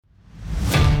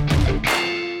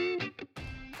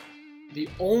the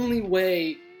only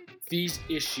way these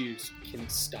issues can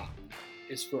stop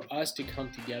is for us to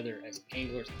come together as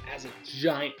anglers, as a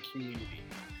giant community.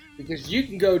 Because you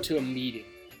can go to a meeting,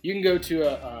 you can go to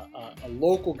a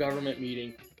local government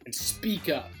meeting and speak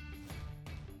up.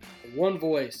 One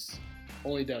voice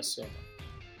only does so much.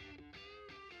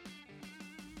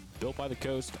 Built by the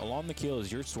Coast, Along the Keel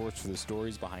is your source for the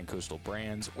stories behind coastal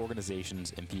brands,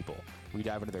 organizations, and people. We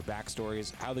dive into their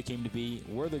backstories, how they came to be,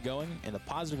 where they're going, and the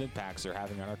positive impacts they're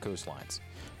having on our coastlines.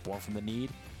 Born from the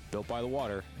need, built by the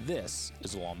water, this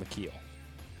is Along the Keel.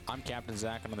 I'm Captain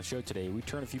Zach, and on the show today, we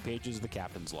turn a few pages of the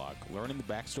Captain's Log, learning the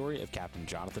backstory of Captain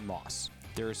Jonathan Moss.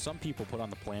 There are some people put on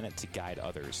the planet to guide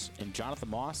others, and Jonathan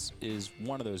Moss is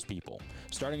one of those people.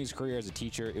 Starting his career as a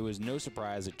teacher, it was no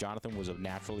surprise that Jonathan was a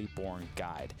naturally born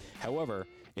guide. However,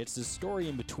 it's the story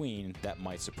in between that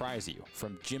might surprise you.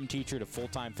 From gym teacher to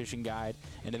full-time fishing guide,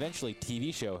 and eventually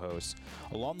TV show host,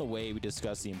 along the way we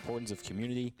discuss the importance of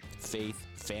community, faith,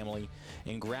 family,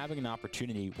 and grabbing an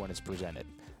opportunity when it's presented.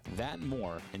 That and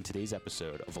more in today's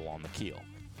episode of Along the Keel.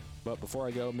 But before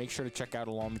I go, make sure to check out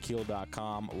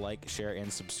alongthekeel.com, like, share,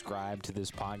 and subscribe to this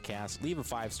podcast. Leave a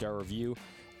 5-star review.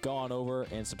 Go on over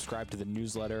and subscribe to the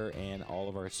newsletter and all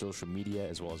of our social media,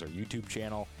 as well as our YouTube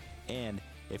channel. And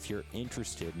if you're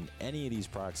interested in any of these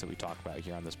products that we talk about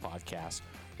here on this podcast,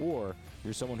 or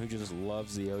you're someone who just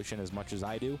loves the ocean as much as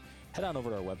I do, head on over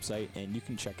to our website and you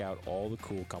can check out all the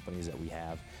cool companies that we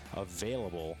have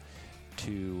available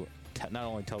to not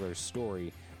only tell their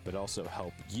story, but also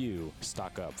help you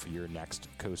stock up for your next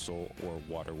coastal or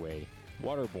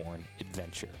waterborne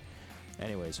adventure.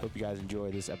 Anyways, hope you guys enjoy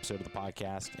this episode of the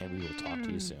podcast, and we will talk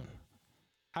to you soon.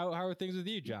 How are things with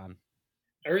you, John?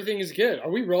 Everything is good. Are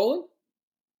we rolling?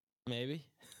 Maybe.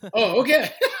 Oh,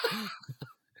 okay.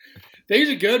 Things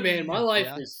are good, man. My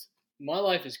life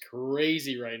is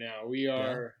crazy right now. We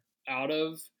are out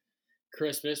of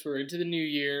Christmas. We're into the new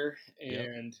year,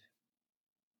 and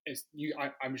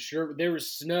I'm sure there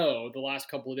was snow the last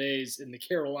couple of days in the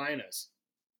Carolinas,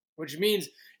 which means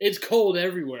it's cold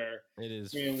everywhere. It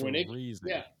is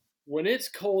freezing. When it's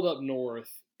cold up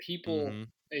north, people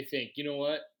they think, you know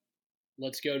what?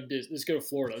 Let's go to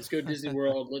Florida. Let's go to Disney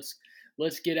World.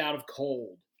 Let's get out of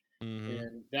cold.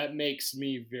 And that makes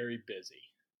me very busy.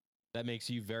 That makes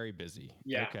you very busy.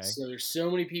 Yeah. Okay. So there's so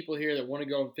many people here that want to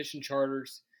go on fishing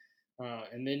charters,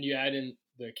 and then you add in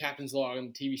the Captain's Log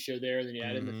and the TV show there, and then you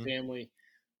add in the family.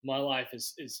 My life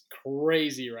is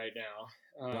crazy right now,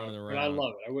 but I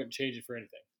love it. I wouldn't change it for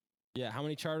anything. Yeah. How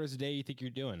many charters a day do you think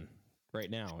you're doing right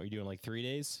now? Are you doing like 3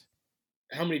 days?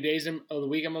 How many days of the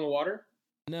week I'm on the water?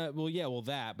 No. Well,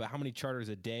 that. But how many charters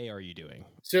a day are you doing?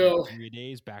 So like 3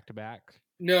 days back to back.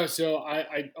 No. So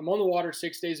I'm on the water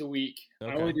 6 days a week.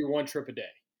 Okay. I only do one trip a day.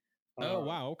 Oh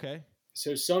wow. Okay.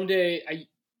 So someday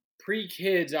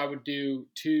pre-kids, I would do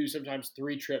 2, sometimes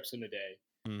 3 trips in a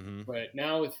day. But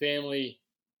now with family's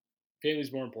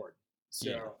more important.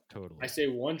 So totally. I say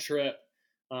one trip.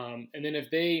 And then if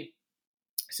they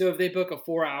book a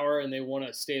 4-hour and they want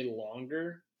to stay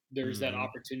longer, there's that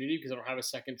opportunity because I don't have a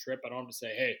second trip. I don't have to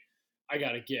say, hey, I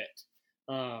got to get.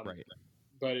 Right.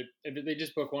 But if they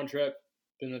just book one trip,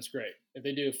 then that's great. If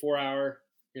they do a 4-hour,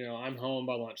 I'm home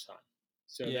by lunchtime.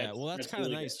 So that's kind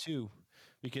of really nice good. too.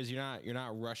 Because you're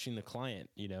not rushing the client,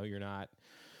 you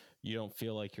don't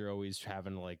feel like you're always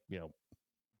having to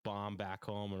bomb back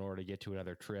home in order to get to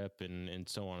another trip and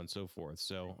so on and so forth.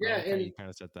 So and you kind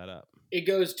of set that up. It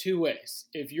goes 2 ways.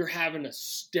 If you're having a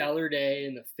stellar day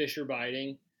and the fish are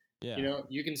biting,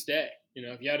 you can stay.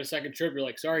 If you had a second trip, you're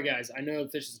like, sorry guys, I know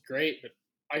the fish is great, but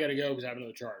I got to go because I have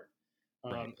another charter.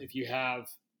 Right. If you have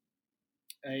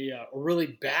a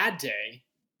really bad day,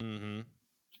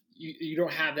 you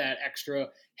don't have that extra,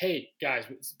 hey, guys,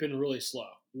 it's been really slow.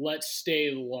 Let's stay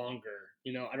longer.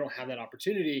 I don't have that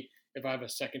opportunity if I have a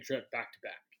second trip back to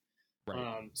back.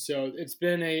 Right. So it's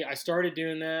been I started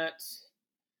doing that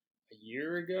a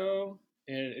year ago,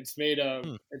 and it's made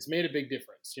a big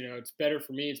difference. It's better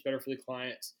for me. It's better for the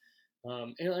clients.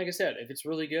 And like I said, if it's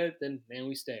really good, then man,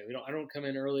 we stay. I don't come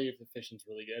in early if the fishing's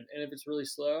really good. And if it's really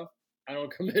slow, I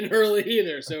don't come in early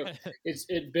either. So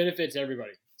it benefits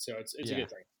everybody. So it's a good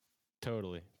thing.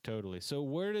 Totally. So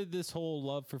where did this whole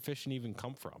love for fishing even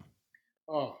come from?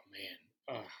 Oh,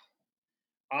 man.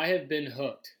 I have been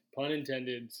hooked, pun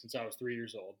intended, since I was 3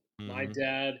 years old. My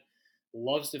dad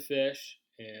loves to fish,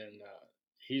 and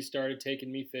he started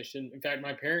taking me fishing. In fact,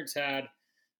 my parents had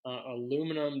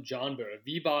aluminum John boat, a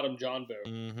V-bottom John boat.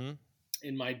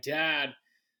 And my dad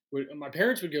my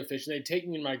parents would go fishing. They'd take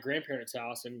me to my grandparents'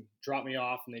 house and drop me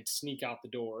off, and they'd sneak out the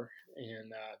door,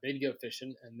 and they'd go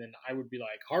fishing. And then I would be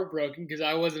like heartbroken because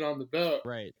I wasn't on the boat.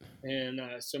 Right. And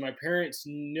so my parents,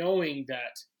 knowing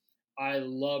that I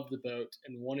loved the boat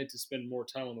and wanted to spend more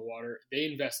time on the water, they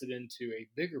invested into a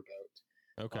bigger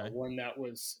boat. Okay. One that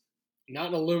was not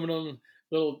an aluminum,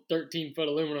 little 13-foot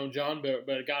aluminum John boat,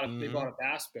 but they bought a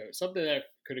bass boat, something that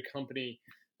could accompany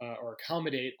or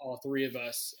accommodate all three of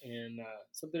us, and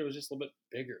something that was just a little bit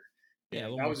bigger. Yeah, And a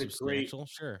little that more was a great, substantial.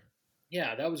 Sure.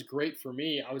 yeah, that was great for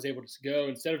me. I was able to go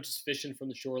instead of just fishing from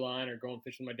the shoreline or going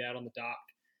fishing with my dad on the dock.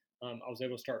 I was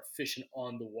able to start fishing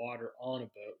on the water on a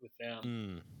boat with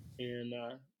them, and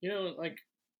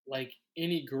like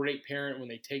any great parent, when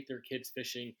they take their kids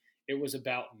fishing, it was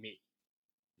about me.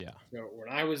 Yeah. So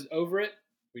when I was over it,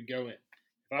 we'd go in.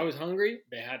 If I was hungry,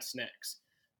 they had snacks.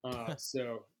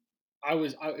 So it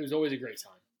was always a great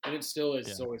time, and it still is.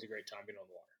 Yeah. It's always a great time being on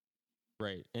the water.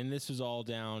 Right. And this was all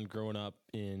down growing up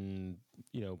in,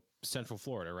 Central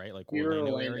Florida, right? Like Here in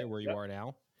Orlando Orlando, area where you are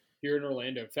now. Here in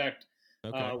Orlando. In fact,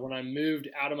 Okay. when I moved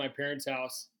out of my parents'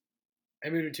 house,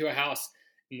 I moved into a house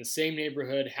in the same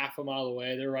neighborhood, half a mile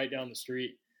away. They're right down the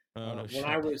street. When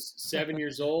I was 7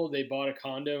 years old, they bought a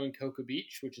condo in Cocoa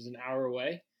Beach, which is an hour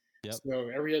away. Yep. So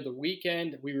every other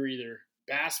weekend, we were either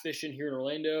bass fishing here in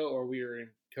Orlando or we were in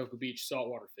Cocoa Beach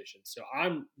saltwater fishing. So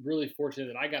I'm really fortunate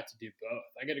that I got to do both.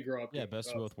 I got to grow up. Yeah, best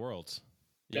of both worlds.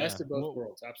 Best of both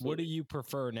worlds, absolutely. What do you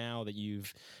prefer now that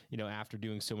you've, after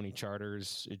doing so many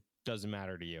charters, it doesn't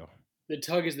matter to you? The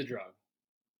tug is the drug.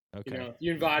 Okay. If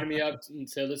you invited me up and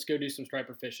said, let's go do some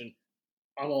striper fishing,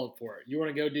 I'm all for it. You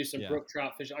want to go do some brook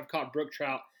trout fishing? I've caught brook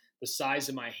trout the size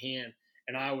of my hand,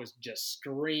 and I was just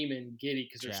screaming giddy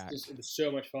because it was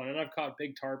so much fun. And I've caught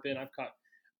big tarpon. I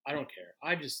don't care.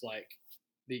 I just like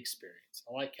the experience.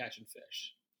 I like catching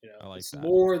fish. I like it's that.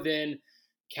 more than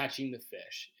catching the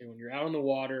fish. And when you're out on the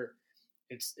water,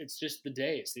 it's just the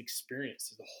day. It's the experience.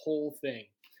 It's the whole thing.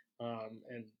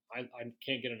 And I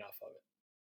can't get enough of it.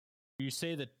 You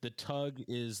say that the tug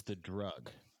is the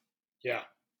drug. Yeah.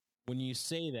 When you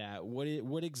say that,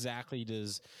 what exactly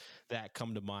does that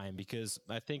come to mind? Because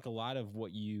I think a lot of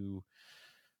what you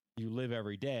live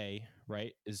every day,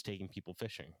 right, is taking people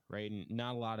fishing, right? And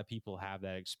not a lot of people have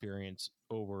that experience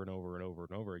over and over and over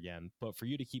and over again. But for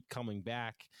you to keep coming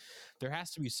back, there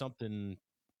has to be something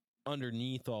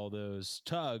underneath all those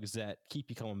tugs that keep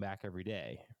you coming back every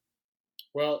day.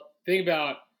 Well, think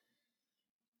about,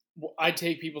 I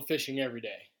take people fishing every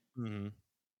day. Mm-hmm.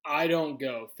 I don't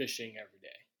go fishing every day.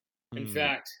 In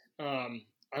fact,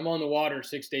 I'm on the water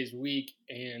 6 days a week,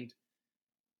 and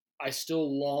I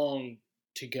still long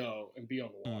to go and be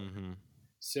on the water. Mm-hmm.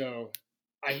 So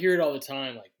I hear it all the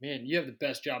time, like, man, you have the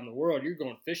best job in the world. You're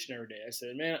going fishing every day. I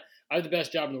said, man, I have the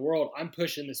best job in the world. I'm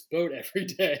pushing this boat every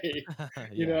day.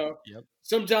 Yep.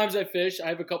 Sometimes I fish. I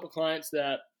have a couple clients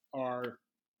that I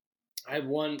have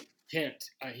one Kent.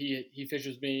 He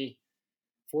fishes me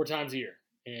 4 times a year,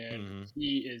 and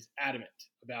he is adamant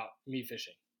about me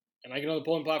fishing. And I get on the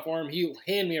pulling platform, he'll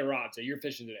hand me a rod, say, you're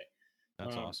fishing today.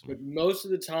 That's awesome. But most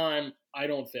of the time, I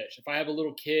don't fish. If I have a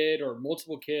little kid or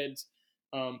multiple kids,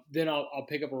 then I'll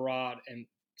pick up a rod, and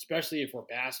especially if we're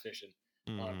bass fishing,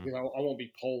 because I won't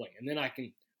be poling. And then I'll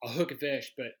hook a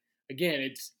fish. But again,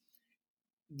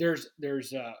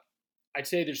 I'd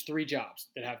say there's 3 jobs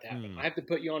that have to happen. I have to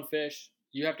put you on fish,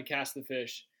 you have to cast the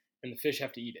fish, and the fish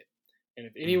have to eat it. And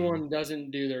if anyone doesn't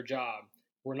do their job,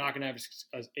 we're not going to have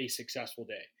a successful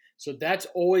day. So that's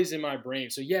always in my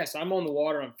brain. So yes, I'm on the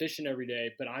water, I'm fishing every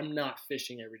day, but I'm not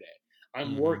fishing every day.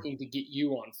 I'm working to get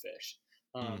you on fish.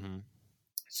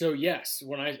 So yes,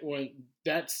 when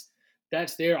that's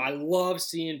there, I love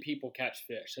seeing people catch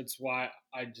fish. That's why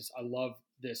I love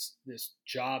this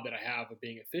job that I have of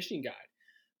being a fishing guide.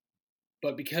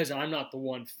 But because I'm not the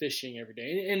one fishing every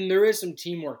day, and there is some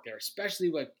teamwork there,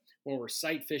 especially like when we're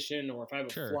sight fishing, or if I have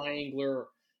a fly angler,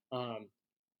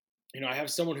 I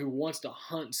have someone who wants to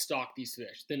hunt and stalk these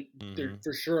fish, then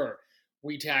for sure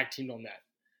we tag teamed on that.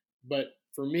 But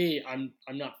for me, I'm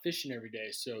not fishing every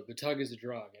day, so the tug is a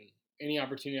drug, and any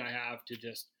opportunity I have to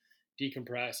just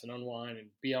decompress and unwind and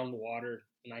be out on the water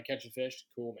and I catch a fish,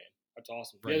 cool, man, that's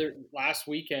awesome. Right. Last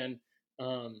weekend,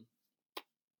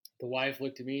 the wife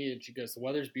looked at me and she goes, "The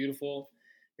weather's beautiful.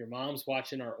 Your mom's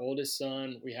watching our oldest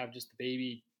son. We have just the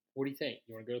baby. What do you think?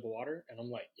 You want to go to the water?" And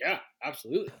I'm like, "Yeah,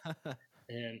 absolutely."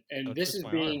 And this is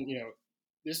being,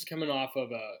 this is coming off of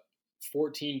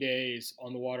 14 days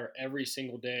on the water every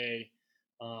single day,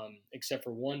 except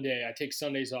for one day. I take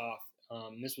Sundays off.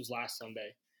 This was last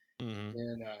Sunday.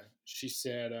 And she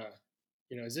said,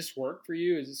 "Is this work for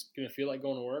you? Is this going to feel like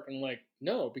going to work?" And I'm like,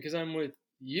 "No, because I'm with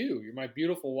you. You're my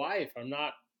beautiful wife. I'm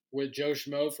not with Joe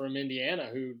Schmo from Indiana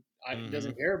who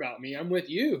doesn't care about me. I'm with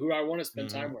you, who I want to spend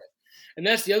time with. And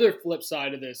that's the other flip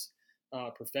side of this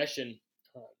profession.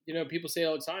 People say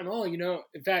all the time, oh,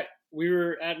 in fact, we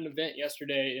were at an event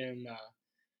yesterday and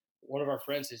one of our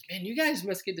friends says, man, you guys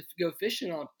must get to go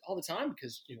fishing all the time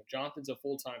because, Jonathan's a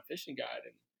full-time fishing guide.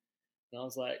 And I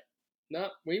was like, no,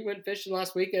 we went fishing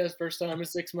last weekend. It's the first time in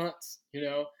 6 months,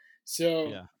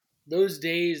 So those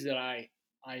days that I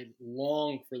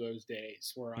long for those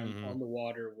days where I'm on the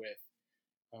water with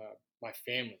my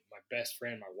family, my best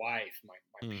friend, my wife,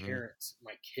 my parents,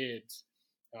 my kids,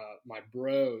 my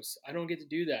bros. I don't get to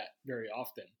do that very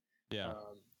often. Yeah.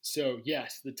 So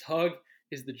yes, the tug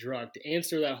is the drug. To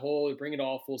answer that whole, bring it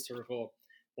all full circle.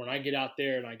 When I get out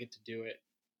there and I get to do it,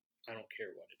 I don't care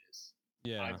what it is.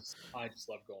 Yeah. I just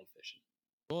love going fishing.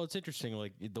 Well, it's interesting.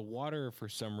 Like the water, for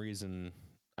some reason,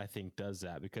 I think does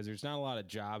that because there's not a lot of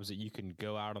jobs that you can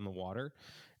go out on the water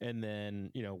and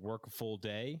then, work a full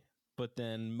day. But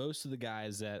then most of the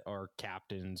guys that are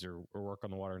captains or work on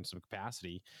the water in some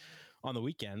capacity on the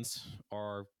weekends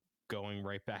are going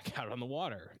right back out on the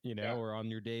water, or on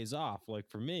your days off. Like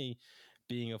for me,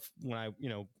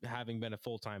 having been a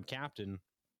full-time captain,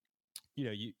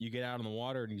 you get out on the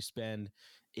water and you spend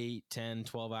 8, 10,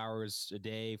 12 hours a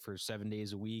day for 7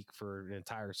 days a week for an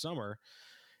entire summer.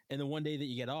 And the one day that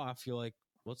you get off, you're like,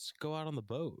 let's go out on the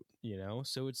boat,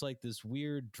 So it's like this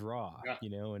weird draw,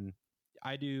 and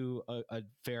I do a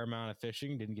fair amount of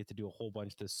fishing, didn't get to do a whole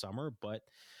bunch this summer, but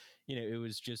it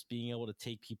was just being able to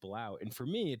take people out. And for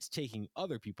me, it's taking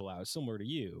other people out, similar to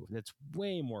you. That's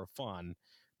way more fun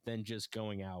than just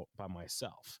going out by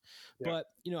myself. Yeah. But,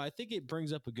 I think it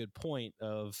brings up a good point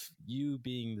of you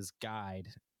being this guide.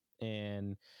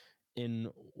 And in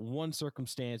one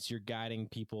circumstance, you're guiding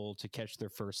people to catch their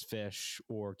first fish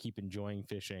or keep enjoying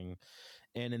fishing.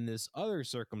 And in this other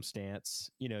circumstance,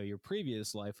 your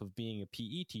previous life of being a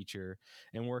PE teacher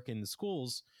and working in the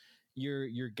schools,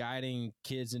 you're guiding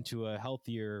kids into a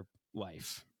healthier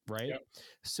life, right? Yep.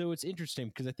 So it's interesting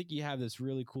because I think you have this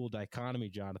really cool dichotomy,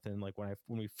 Jonathan. Like when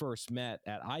we first met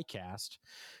at ICAST,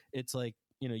 it's like,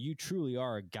 you truly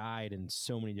are a guide in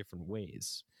so many different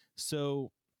ways.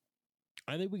 So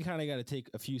I think we kind of got to take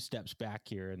a few steps back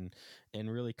here and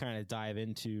really kind of dive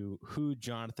into who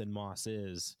Jonathan Moss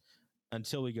is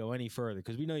until we go any further,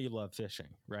 because we know you love fishing,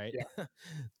 right? Yeah.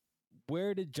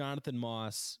 Where did Jonathan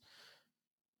Moss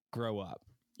grow up?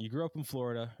 You grew up in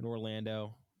Florida, in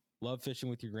Orlando, loved fishing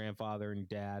with your grandfather and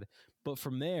dad. But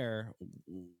from there,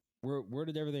 where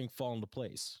did everything fall into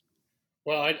place?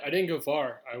 Well, I didn't go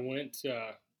far. I went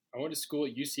to school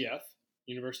at UCF,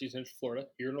 University of Central Florida,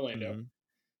 here in Orlando.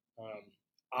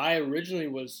 I originally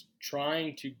was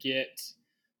trying to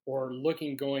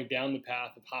going down the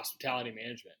path of hospitality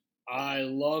management. I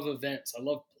love events. I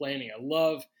love planning. I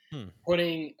love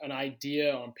putting an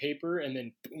idea on paper and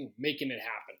then boom, making it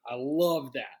happen. I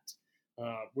love that,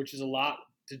 which is a lot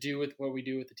to do with what we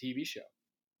do with the TV show.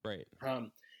 Right.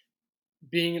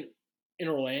 Being in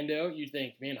Orlando, you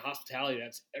think, man, hospitality,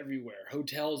 that's everywhere.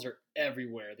 Hotels are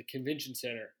everywhere. The convention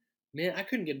center. Man, I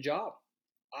couldn't get a job.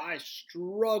 I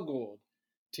struggled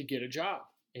to get a job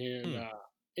in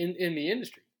the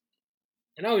industry.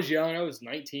 And I was young. I was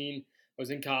 19. I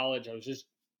was in college. I was just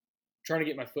trying to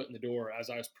get my foot in the door as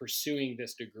I was pursuing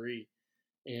this degree.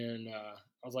 And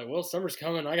I was like, well, summer's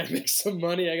coming. I got to make some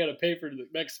money. I got to pay for the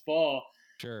next fall.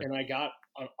 Sure. And I got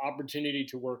an opportunity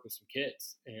to work with some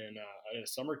kids at a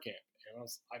summer camp. And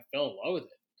I fell in love with it.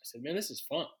 I said, man, this is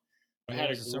fun. I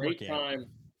had a great time.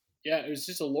 Yeah, it was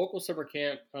just a local summer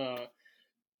camp.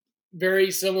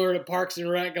 Very similar to Parks and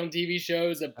Rec on TV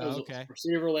shows.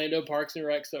 City of Orlando Parks and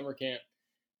Rec summer camp.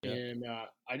 Yep. And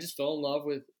I just fell in love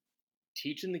with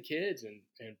teaching the kids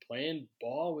and playing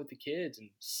ball with the kids and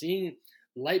seeing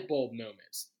light bulb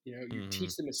moments. You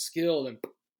teach them a skill and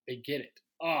they get it.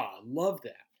 I love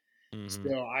that.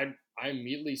 So I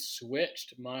immediately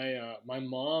switched. My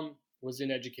mom was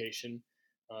in education.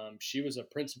 She was a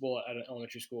principal at an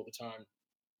elementary school at the time.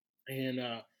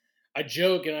 And I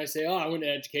joke and I say, I went to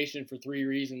education for 3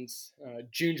 reasons,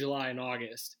 June, July, and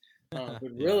August. But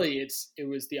really, it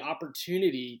was the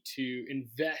opportunity to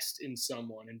invest in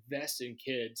someone, invest in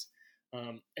kids,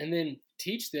 and then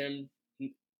teach them.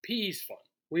 PE's fun.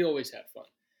 We always had fun.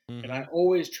 And I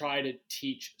always try to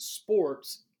teach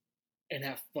sports and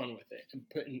have fun with it and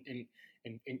put in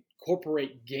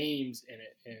incorporate games in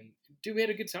it. And we had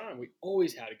a good time. We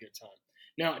always had a good time.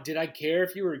 Now, did I care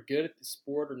if you were good at the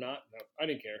sport or not? No, I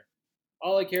didn't care.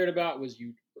 All I cared about was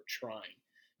you were trying.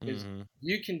 Because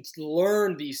you can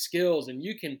learn these skills and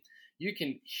you can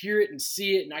hear it and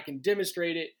see it and I can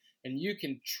demonstrate it and you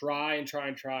can try and try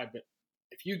and try. But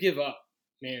if you give up,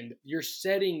 man, you're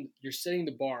setting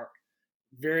the bar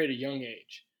very at a young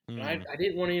age. And I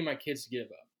didn't want any of my kids to give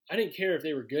up. I didn't care if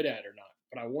they were good at it or not,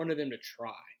 but I wanted them to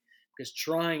try, because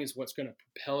trying is what's going to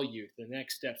propel you to the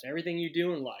next steps. Everything you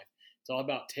do in life, it's all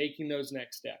about taking those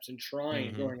next steps and trying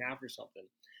and going after something.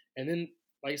 And then,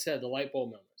 like I said, the light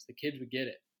bulb moments, the kids would get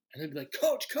it. And they'd be like,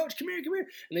 Coach, come here.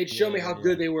 And they'd show me how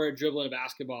good they were at dribbling a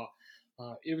basketball.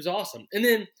 It was awesome. And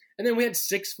then we had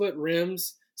 6-foot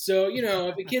rims. So,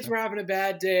 if the kids were having a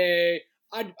bad day,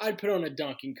 I'd put on a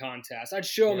dunking contest. I'd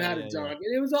show them how to dunk.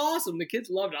 And it was awesome. The kids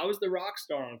loved it. I was the rock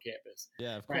star on campus.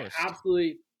 Yeah, of course. I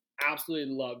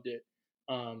absolutely loved it.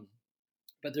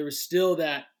 But there was still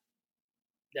that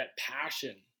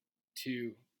passion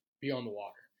to be on the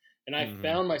water. And I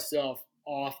found myself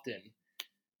often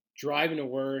driving to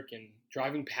work and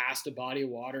driving past a body of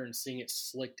water and seeing it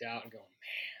slicked out and going,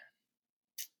 man,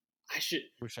 I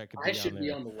should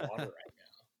be on the water right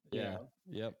now. Yeah.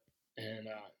 Yep. And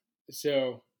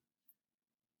so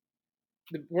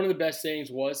one of the best things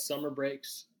was summer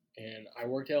breaks, and I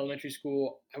worked at elementary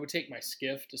school. I would take my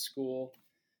skiff to school.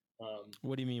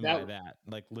 What do you mean by that?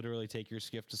 Like literally take your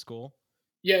skiff to school?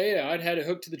 Yeah. I'd had it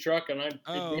hooked to the truck, and I'd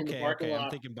be in the parking lot. I'm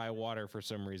thinking by water for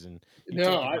some reason.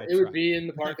 It would be in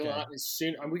the parking lot as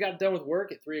soon. We got done with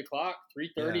work at 3:00,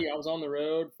 3:30. I was on the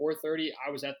road. 4:30, I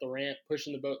was at the ramp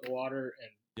pushing the boat in the water. And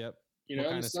yep. What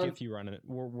kind of skiff you running?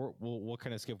 What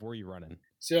kind of skiff were you running?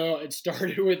 So it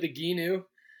started with the Ginu,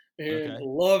 and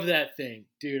love that thing,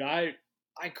 dude. I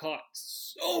caught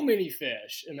so many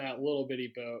fish in that little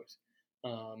bitty boat.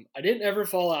 I didn't ever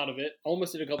fall out of it.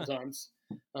 Almost did a couple times.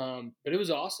 But it was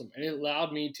awesome, and it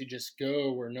allowed me to just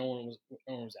go where no one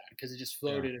was at, because it just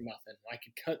floated in nothing. I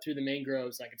could cut through the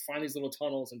mangroves, I could find these little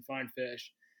tunnels and find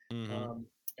fish.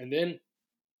 And then,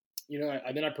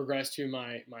 I progressed to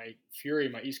my Fury,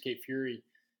 my East Cape Fury,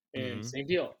 and same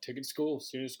deal. Took it to school. As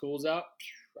soon as school's out,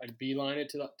 I'd beeline it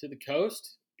to the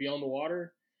coast, be on the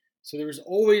water. So there was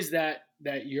always that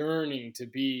yearning to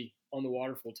be on the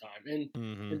water full time,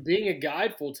 and being a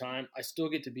guide full time, I still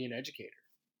get to be an educator.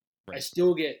 Right. I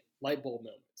still get light bulb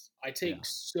moments. I take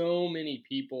so many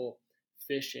people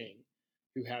fishing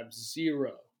who have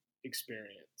zero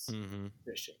experience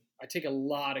fishing. I take a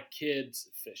lot of kids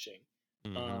fishing,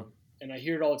 and I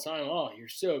hear it all the time. Oh, you're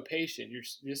so patient.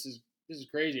 This is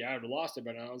crazy. I would have lost it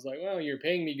by now. I was like, well, you're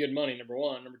paying me good money. Number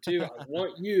one. Number two, I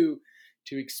want you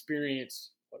to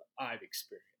experience what I've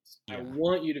experienced. I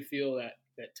want you to feel that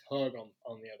tug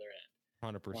on the other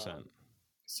end. 100%.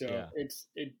 So it's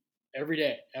every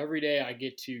day I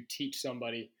get to teach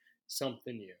somebody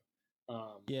something new.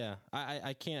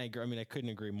 I can't agree. I mean, I couldn't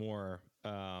agree more.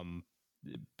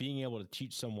 Being able to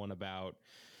teach someone about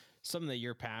something that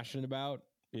you're passionate about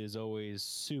is always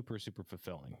super, super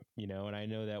fulfilling, and I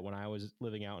know that when I was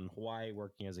living out in Hawaii,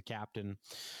 working as a captain,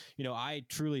 I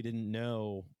truly didn't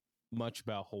know much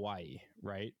about Hawaii,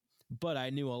 right? But I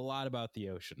knew a lot about the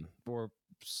ocean, or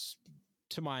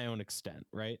to my own extent,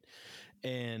 right?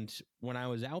 And when I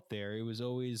was out there, it was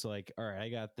always like, all right, I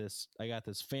got this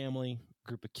family,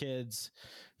 group of kids.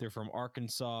 They're from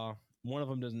Arkansas. One of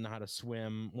them doesn't know how to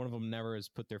swim. One of them never has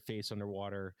put their face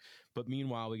underwater. But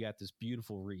meanwhile, we got this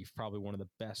beautiful reef, probably one of the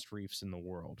best reefs in the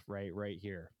world, right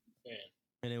here. Yeah.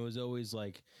 And it was always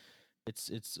like,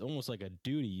 it's almost like a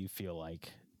duty, you feel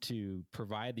like, to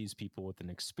provide these people with an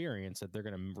experience that they're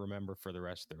going to remember for the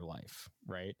rest of their life,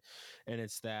 right? And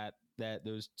it's that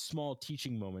those small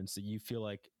teaching moments that you feel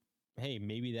like, hey,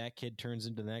 maybe that kid turns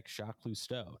into the next Jacques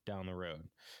Cousteau down the road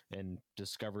and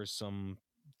discovers some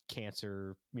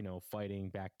cancer, fighting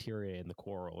bacteria in the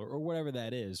coral or whatever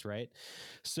that is, right?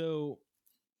 So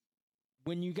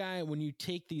when you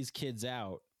take these kids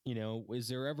out, is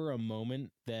there ever a moment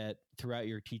that throughout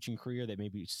your teaching career that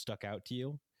maybe stuck out to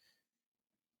you?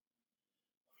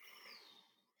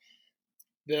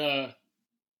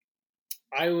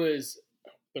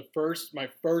 My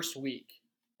first week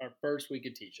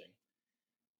of teaching,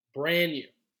 brand new,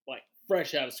 like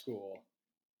fresh out of school,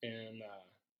 and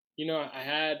I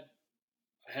had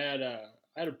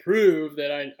to prove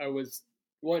that I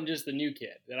wasn't just the new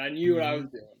kid, that I knew what I was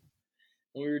doing.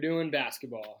 And we were doing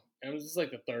basketball, and it was just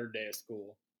like the third day of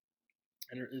school,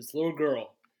 and this little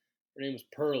girl, her name was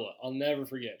Perla. I'll never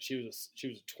forget. She was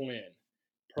a twin.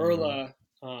 Perla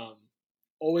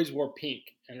always wore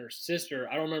pink, and her sister,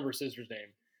 I don't remember her sister's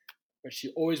name, but she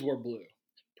always wore blue.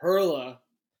 Perla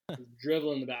was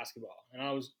dribbling the basketball, and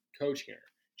I was coaching her.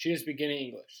 She didn't speak any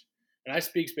English, and I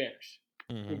speak Spanish.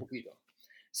 Un poquito.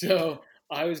 So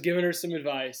I was giving her some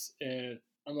advice, and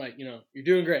I'm like, you're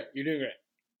doing great. You're doing great.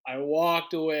 I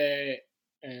walked away,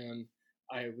 and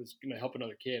I was going to help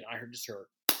another kid. I heard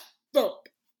thump.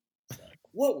 Like,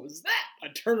 what was that? I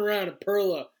turned around and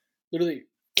Perla literally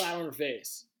flat on her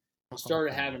face and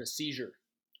started having a seizure.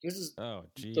 This is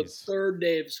the third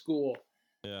day of school.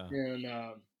 Yeah. And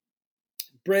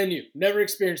brand new. Never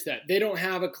experienced that. They don't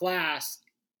have a class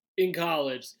in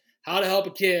college how to help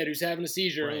a kid who's having a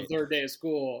seizure on the third day of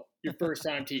school, your first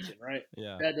time teaching, right?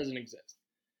 Yeah. That doesn't exist.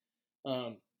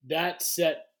 That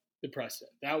set the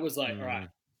precedent. That was like, all right,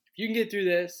 if you can get through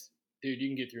this, dude, you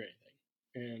can get through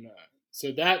anything. And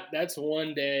so that's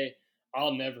one day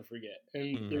I'll never forget.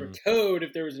 And the code,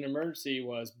 if there was an emergency,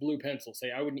 was blue pencil.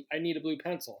 Say, I need a blue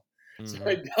pencil. So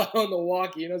I got on the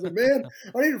walkie and I was like, man,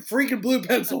 I need a freaking blue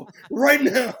pencil right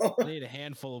now. I need a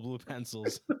handful of blue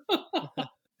pencils.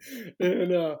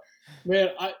 And man,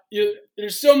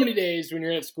 there's so many days when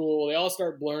you're at school, they all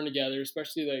start blurring together,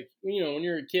 especially like, when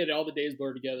you're a kid, all the days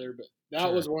blur together. But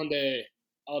that was one day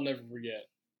I'll never forget.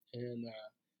 And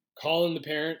calling the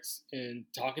parents and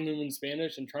talking to them in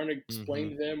Spanish and trying to explain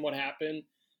to them what happened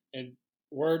and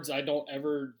words I don't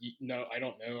know. I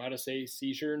don't know how to say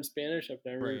seizure in Spanish. I've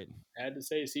never had to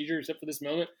say seizure except for this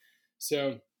moment.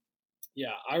 So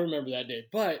yeah, I remember that day,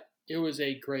 but it was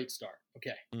a great start.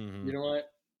 Okay. You know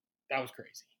what? That was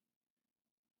crazy.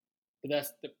 But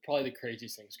that's probably the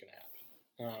craziest thing that's going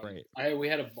to happen. We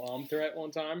had a bomb threat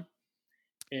one time,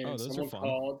 and someone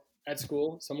called at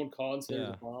school. Someone called and said there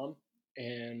was a bomb,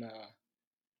 and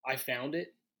I found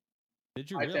it.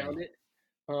 Did you really? I found it.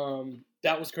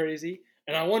 That was crazy.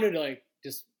 And I wanted to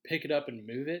just pick it up and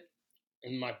move it.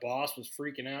 And my boss was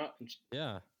freaking out. And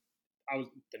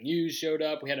the news showed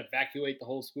up. We had to evacuate the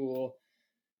whole school.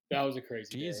 That was a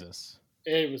crazy Jesus.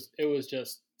 Day. It was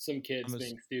just some kids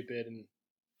being stupid. And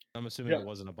I'm assuming it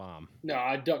wasn't a bomb. No,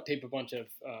 I duct taped a bunch of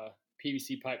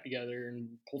PVC pipe together and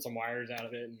pulled some wires out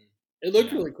of it. And it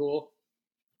looked really cool.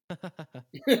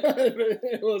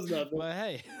 It was nothing. But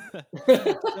hey.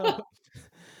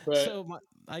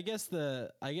 I guess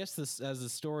this, as the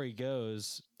story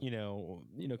goes,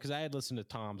 because I had listened to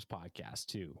Tom's podcast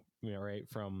too, right,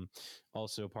 from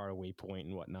also part of Waypoint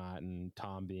and whatnot, and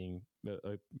Tom being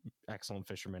an excellent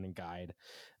fisherman and guide,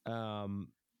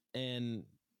 and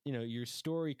your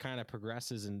story kind of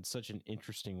progresses in such an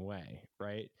interesting way,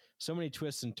 right? So many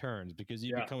twists and turns because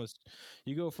you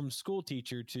you go from school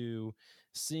teacher to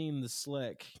seeing the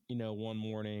slick, one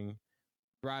morning,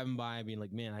 driving by and being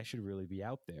like, man, I should really be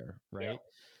out there. Right. Yeah.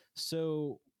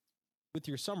 So with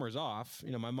your summers off,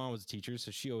 my mom was a teacher, so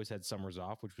she always had summers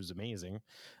off, which was amazing.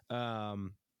 How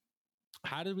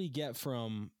did we get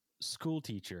from school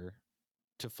teacher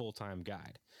to full-time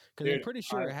guide? Because I'm pretty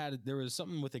sure there was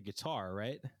something with a guitar,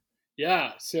 right?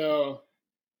 Yeah. So,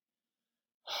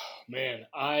 man,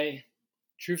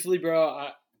 truthfully,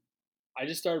 bro, I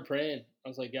just started praying. I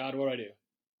was like, God, what do I do?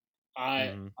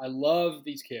 I love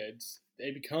these kids. They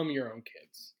become your own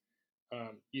kids.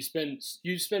 You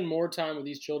spend more time with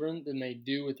these children than they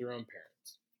do with their own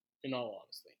parents, in all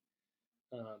honesty.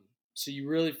 So you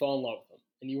really fall in love with them,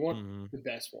 and you want the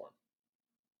best for them.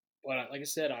 But like I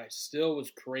said, I still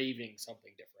was craving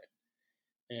something different,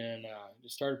 and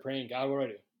just started praying, God, what do I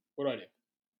do? What do I do?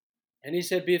 And he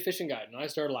said, be a fishing guide. And I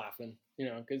started laughing,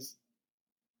 because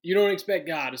you don't expect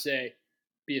God to say,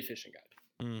 be a fishing guide.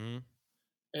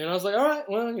 And I was like, all right,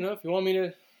 well,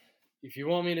 if you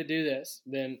want me to do this,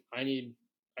 then I need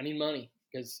money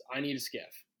because I need a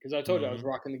skiff. Because I told you I was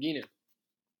rocking the Guinan.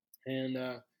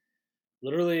 And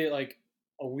literally like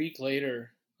a week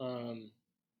later,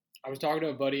 I was talking to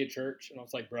a buddy at church, and I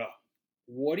was like, bro,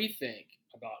 what do you think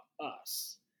about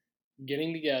us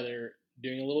getting together,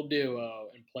 doing a little duo,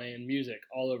 and playing music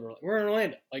all over? We're in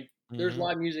Orlando. Like, there's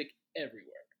live music everywhere.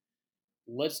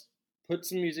 Let's put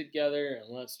some music together,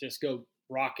 and let's just go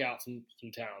rock out some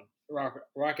town.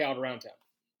 Rock out around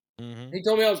town. He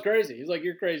told me I was crazy. He's like,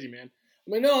 you're crazy, man.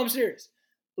 I'm like, no, I'm serious.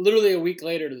 Literally a week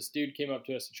later, this dude came up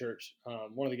to us at church,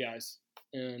 one of the guys,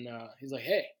 and he's like,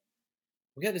 hey,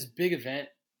 we got this big event.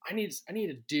 I need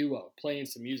a duo playing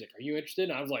some music. Are you interested?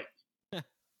 And I was like,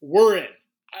 we're in.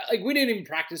 We didn't even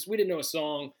practice. We didn't know a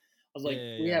song. I was like,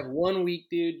 we have 1 week,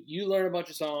 dude. You learn a bunch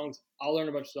of songs. I'll learn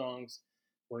a bunch of songs.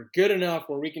 We're good enough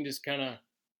where we can just kind of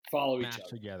follow each other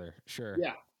together. Sure.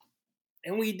 Yeah.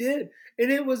 And we did.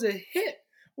 And it was a hit.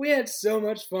 We had so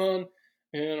much fun.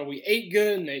 And we ate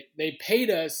good. And they paid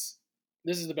us.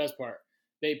 This is the best part.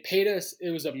 They paid us.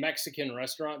 It was a Mexican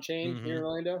restaurant chain here in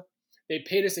Orlando. They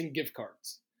paid us in gift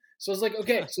cards. So I was like,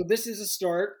 okay, so this is a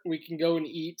start. We can go and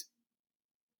eat.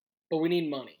 But we need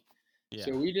money. Yeah.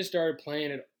 So we just started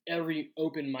playing at every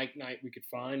open mic night we could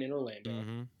find in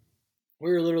Orlando.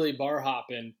 We were literally bar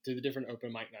hopping to the different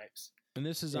open mic nights. And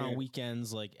this is on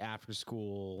weekends, like after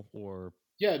school or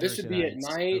this would be at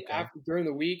night. Okay. During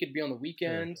the week, it'd be on the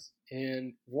weekends. Sure.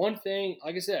 And one thing,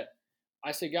 like I said,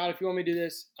 I said, God, if you want me to do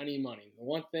this, I need money. The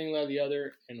one thing led the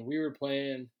other, and we were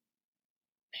playing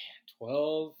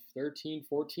 12, 13,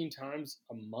 14 times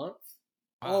a month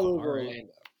all over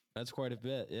Orlando. That's quite a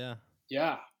bit, yeah.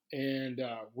 Yeah, and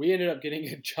we ended up getting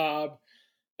a job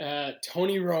at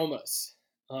Tony Roma's.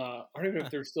 I don't even know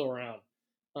if they're still around.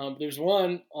 There's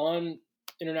one on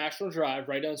International Drive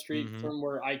right down the street from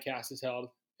where ICAST is held,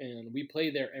 and we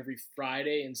play there every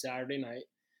Friday and Saturday night.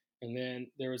 And then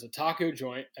there was a taco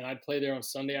joint, and I'd play there on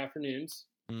Sunday afternoons.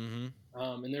 And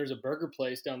there was a burger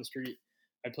place down the street.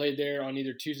 I played there on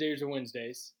either Tuesdays or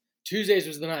Wednesdays. Tuesdays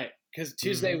was the night because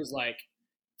Tuesday was like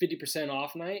 50%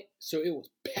 off night, so it was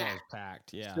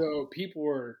packed. Yeah. So people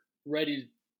were ready.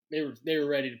 They were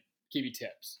ready to give you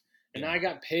tips, and I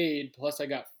got paid. Plus, I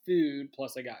got food.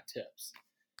 Plus, I got tips.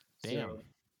 Damn, so,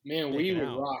 man, we would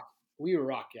rock. We would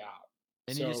rock out.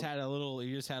 And you just had a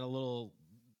little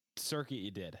circuit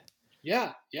you did.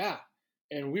 Yeah.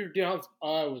 And we were doing.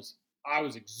 I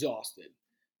was exhausted.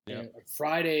 Yeah. And like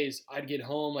Fridays, I'd get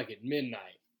home like at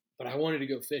midnight, but I wanted to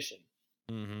go fishing.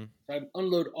 So I'd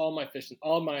unload all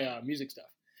my music stuff.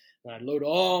 And I'd load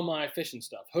all my fishing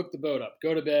stuff, hook the boat up,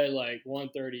 go to bed like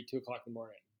 1:30, 2 o'clock in the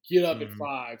morning, get up at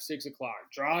 5, 6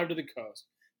 o'clock, drive to the coast,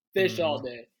 fish all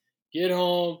day, get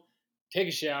home, take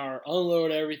a shower,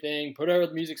 unload everything, put all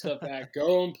the music stuff back,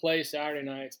 go and play Saturday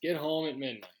nights, get home at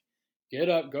midnight, get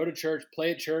up, go to church,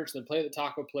 play at church, then play at the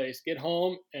taco place, get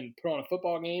home and put on a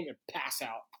football game and pass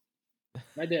out.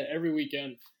 I did it every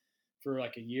weekend for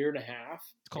like a year and a half.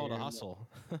 It's called a hustle.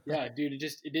 Yeah, dude,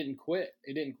 it didn't quit.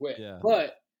 It didn't quit. Yeah.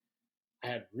 But I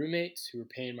had roommates who were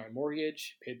paying my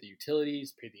mortgage, paid the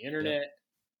utilities, paid the internet. Yep.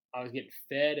 I was getting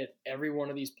fed at every one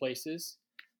of these places.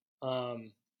 Well,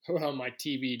 my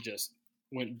TV just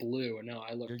went blue, and now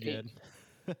I look pink.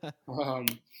 Good.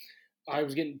 I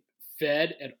was getting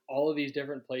fed at all of these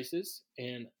different places,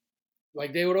 and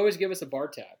like they would always give us a bar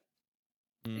tab,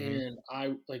 and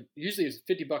I like usually it's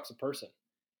 $50 a person,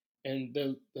 and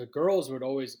the girls would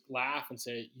always laugh and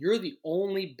say, "You're the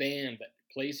only band that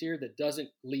plays here that doesn't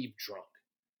leave drunk."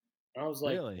 And I was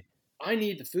like, really? I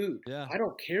need the food. Yeah. I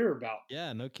don't care about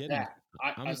no kidding. that.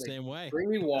 I'm the same way. Bring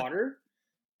me water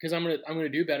because I'm gonna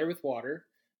do better with water.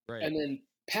 Right. And then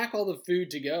pack all the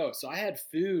food to go. So I had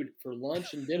food for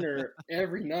lunch and dinner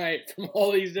every night from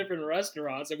all these different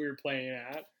restaurants that we were playing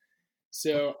at.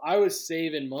 So I was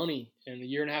saving money. And a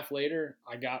year and a half later,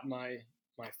 I got my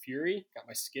Fury, got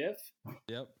my skiff.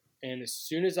 Yep. And as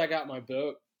soon as I got my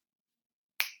boat,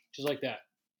 just like that,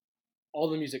 all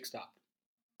the music stopped.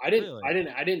 I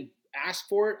didn't ask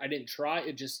for it. I didn't try.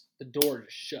 It just, the door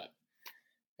just shut.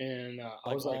 And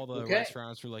I was like, all the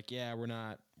restaurants were like, yeah, we're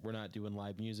not doing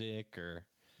live music or.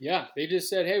 Yeah, they just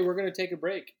said, hey, we're going to take a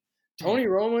break. Tony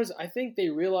Roma's, I think they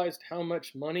realized how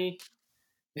much money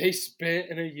they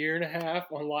spent in a year and a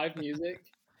half on live music.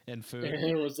 And food. And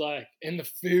it was like, and the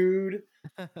food.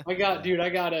 I got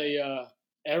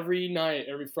every night,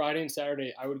 every Friday and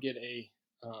Saturday, I would get a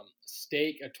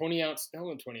steak, a 20-ounce, no,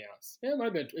 20-ounce. Yeah, it might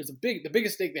have been. It's the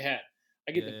biggest steak they had.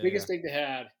 I get the biggest steak they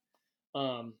had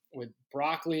with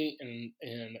broccoli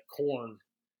and corn.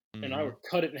 And I would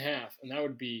cut it in half, and that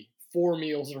would be 4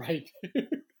 meals right there.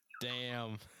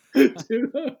 Damn.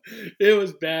 Dude, it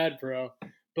was bad, bro.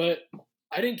 But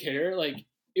I didn't care. Like,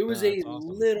 it was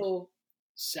little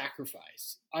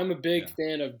sacrifice. I'm a big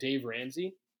fan of Dave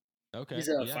Ramsey. Okay. He's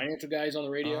a financial guy. He's on the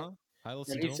radio. I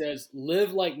listen and to he him. says,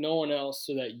 live like no one else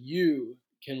so that you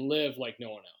can live like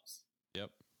no one else. Yep.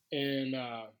 And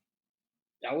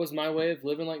that was my way of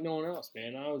living like no one else,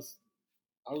 man. I was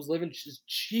living as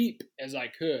cheap as I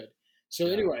could. So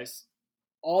anyways,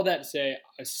 all that to say,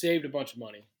 I saved a bunch of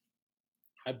money.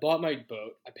 I bought my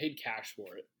boat. I paid cash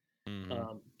for it.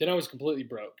 Then I was completely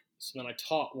broke. So then I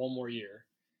taught one more year.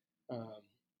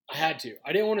 I had to.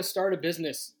 I didn't want to start a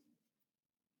business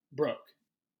broke.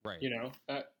 Right. You know,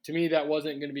 to me, that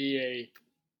wasn't going to be a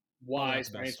wise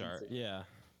financial start. Yeah.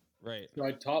 Right. So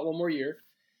I taught one more year,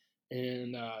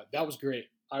 and that was great.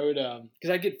 I would, because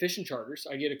I get fishing charters.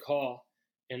 I get a call,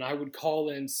 and I would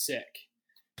call in sick.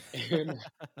 And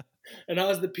I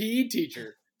was the PE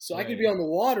teacher. So I could be on the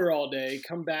water all day,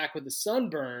 come back with a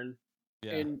sunburn,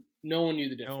 and no one knew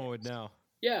the difference. No one would know.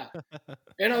 Yeah.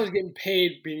 And I was getting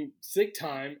paid being sick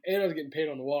time, and I was getting paid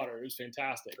on the water. It was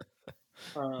fantastic.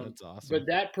 That's awesome. But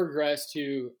that progressed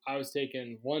to I was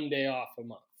taking 1 day off a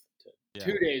month, to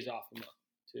 2 days off a month,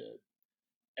 to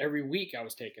every week I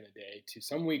was taking a day, to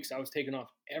some weeks I was taking off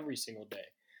every single day.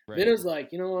 Right. Then it was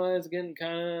like, you know what, it's getting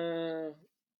kind of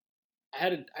I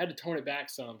had to tone it back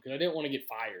some because I didn't want to get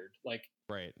fired. Like,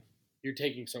 you're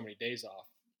taking so many days off.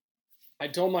 I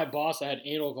told my boss I had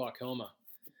anal glaucoma.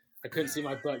 I couldn't see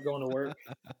my butt going to work.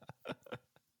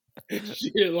 She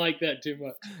didn't like that too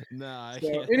much. No, I So,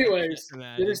 can't, anyways,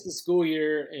 imagine. finished the school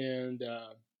year, and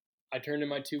I turned in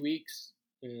my 2 weeks,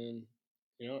 and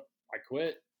I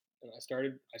quit, and I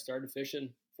started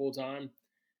fishing full time,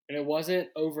 and it wasn't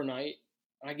overnight.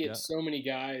 I get Yeah. so many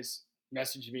guys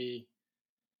message me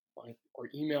or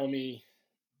email me,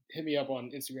 hit me up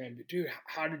on Instagram, dude.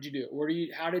 How did you do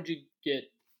it? How did you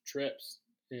get trips?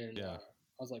 And Yeah.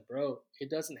 I was like, bro, it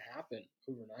doesn't happen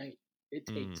overnight. It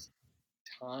Mm. takes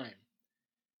time.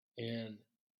 And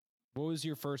What was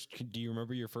your first? Do you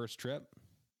remember your first trip?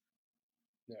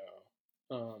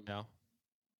 no, No.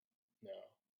 no,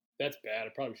 that's bad. I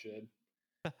probably should.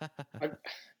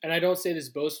 And I don't say this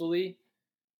boastfully.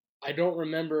 I don't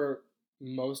remember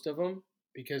most of them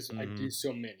because I do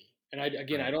so many. And I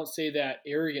don't say that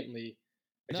arrogantly.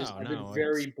 I've been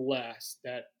very blessed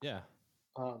that. Yeah.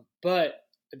 But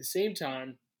at the same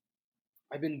time,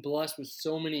 I've been blessed with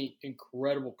so many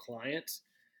incredible clients.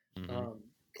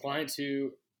 Clients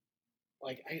who,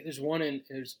 there's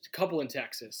a couple in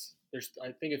Texas. There's,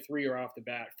 I think, 3 are off the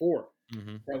bat, 4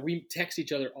 that we text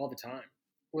each other all the time.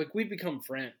 Like, we've become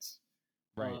friends.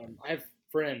 Right. I have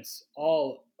friends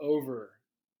all over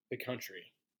the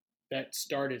country that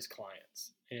start as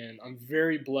clients, and I'm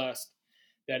very blessed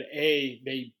that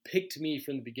they picked me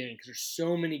from the beginning because there's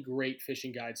so many great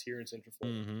fishing guides here in Central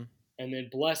Florida, and then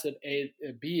blessed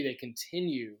that B, they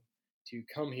continue to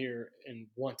come here and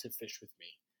want to fish with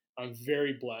me. I'm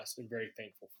very blessed and very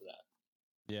thankful for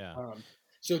that. Yeah.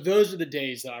 So those are the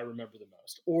days that I remember the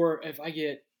most. Or if I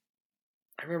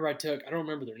remember I don't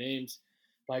remember their names,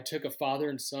 but I took a father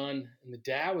and son, and the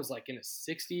dad was like in his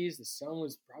 60s. The son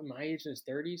was probably my age in his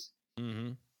 30s.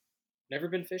 Never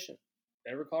been fishing.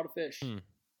 Never caught a fish. And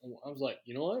I was like,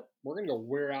 you know what? We're going to go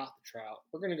wear out the trout.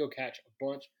 We're going to go catch a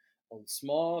bunch of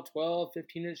small 12,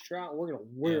 15-inch trout, and we're going to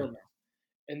wear them out.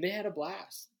 And they had a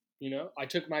blast. I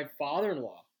took my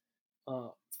father-in-law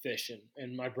fishing,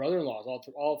 and my brother-in-laws.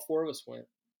 All 4 of us went,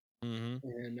 and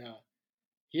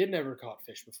he had never caught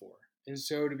fish before. And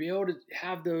so to be able to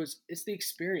have those, it's the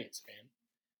experience,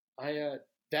 man.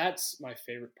 That's my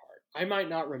favorite part. I might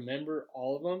not remember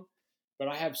all of them, but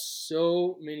I have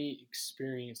so many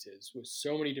experiences with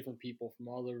so many different people from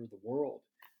all over the world.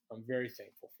 I'm very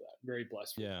thankful for that. Very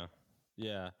blessed for that.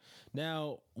 Yeah.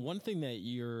 Now, one thing that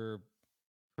you're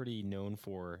pretty known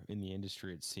for in the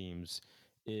industry, it seems,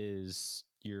 is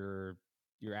your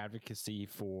advocacy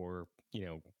for,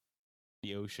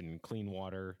 the ocean, clean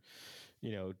water,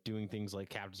 doing things like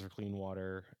Captains for Clean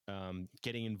Water,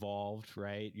 getting involved,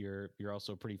 right? You're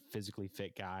also a pretty physically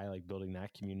fit guy, like building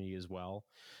that community as well.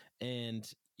 And,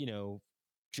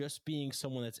 just being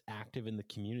someone that's active in the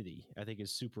community, I think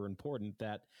is super important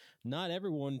that not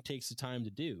everyone takes the time to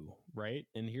do, right?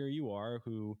 And here you are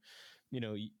who,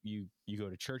 you go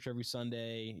to church every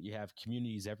Sunday, you have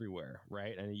communities everywhere,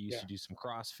 right? And you used to do some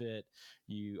CrossFit.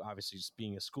 You obviously, just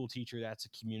being a school teacher, that's a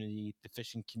community, the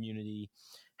fishing community.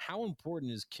 How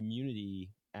important is community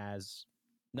as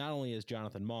not only as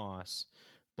Jonathan Moss,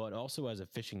 but also as a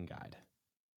fishing guide?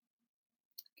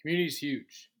 Community's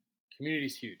huge.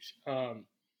 Community's huge.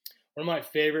 One of my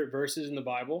favorite verses in the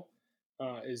Bible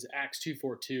is Acts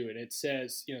 2:42, and it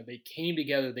says, they came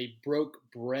together, they broke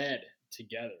bread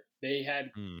together. They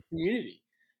had community,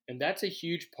 and that's a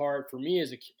huge part for me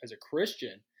as a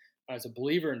Christian, as a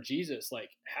believer in Jesus. Like,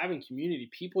 having community,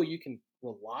 people you can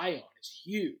rely on, is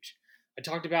huge. I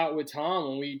talked about with Tom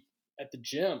when we at the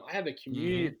gym. I have a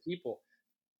community of people,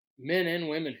 men and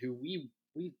women, who we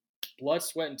blood,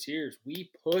 sweat, and tears.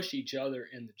 We push each other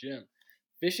in the gym.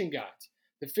 Fishing guides.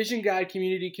 The fishing guide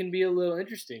community can be a little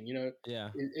interesting.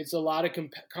 It's a lot of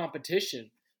competition,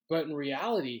 but in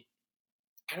reality,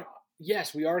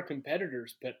 yes, we are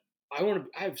competitors, but I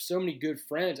have so many good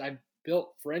friends. I've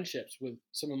built friendships with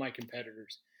some of my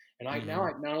competitors, and now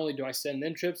not only do I send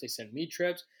them trips, they send me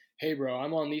trips. Hey, bro,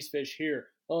 I'm on these fish here.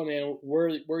 Oh man, where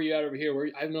are you at over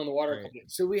here? I've been on the water. Right.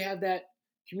 So we have that.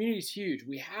 Community is huge.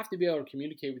 We have to be able to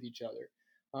communicate with each other.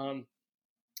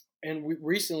 And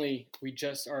we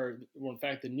just are, well, in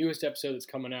fact, the newest episode that's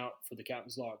coming out for the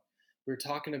Captain's Log, we're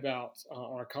talking about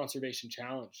our conservation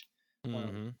challenge.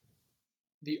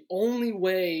 The only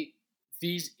way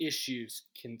these issues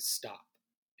can stop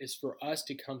is for us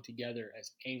to come together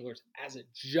as anglers, as a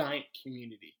giant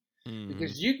community.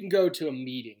 Because you can go to a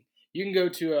meeting, you can go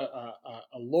to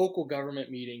a local government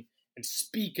meeting and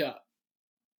speak up.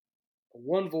 But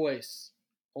one voice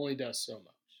only does so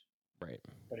much. Right.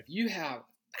 But if you have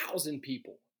 1,000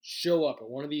 people show up at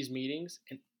one of these meetings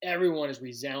and everyone is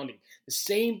resounding the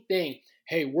same thing,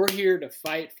 hey, we're here to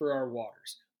fight for our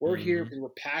waters. We're here because we're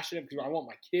passionate, because I want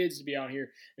my kids to be out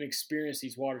here and experience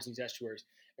these waters, these estuaries.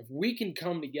 If we can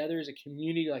come together as a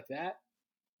community like that,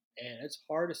 and it's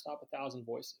hard to stop 1,000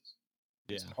 voices.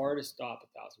 It's hard to stop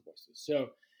 1,000 voices. So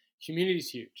community is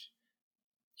huge.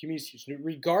 Community is huge.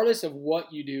 Regardless of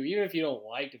what you do, even if you don't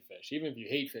like to fish, even if you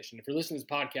hate fishing, if you're listening to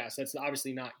this podcast, that's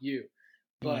obviously not you.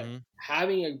 But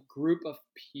having a group of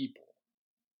people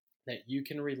that you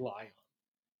can rely on,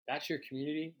 that's your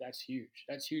community. That's huge.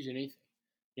 That's huge in anything.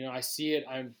 You know, I see it.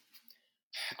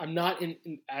 I'm not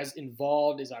as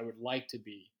involved as I would like to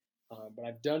be, but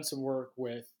I've done some work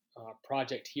with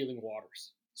Project Healing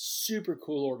Waters. Super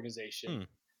cool organization.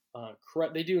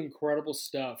 They do incredible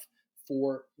stuff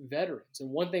for veterans. And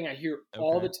one thing I hear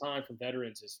all the time from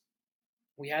veterans is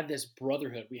we have this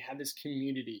brotherhood. We have this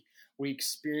community. We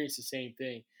experience the same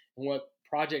thing. And what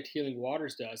Project Healing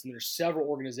Waters does, and there's several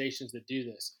organizations that do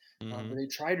this, where they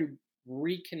try to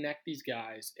reconnect these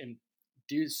guys and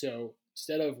do so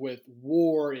instead of with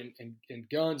war and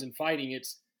guns and fighting,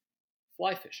 it's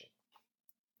fly fishing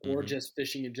or just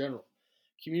fishing in general.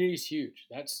 Community is huge.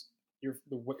 That's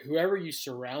whoever you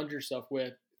surround yourself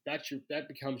with, that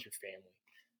becomes your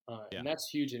family. And that's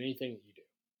huge in anything that you do.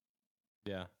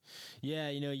 Yeah.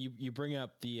 You know, you bring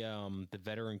up the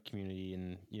veteran community,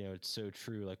 and you know, it's so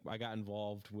true. Like, I got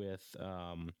involved with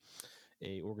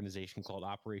a organization called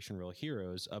Operation Real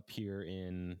Heroes up here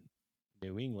in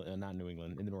New England, not New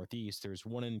England, in the Northeast. There's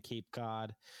one in Cape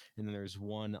Cod, and then there's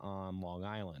one on Long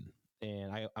Island.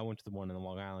 And I went to the one in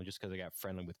Long Island just because I got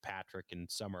friendly with Patrick and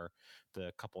Summer,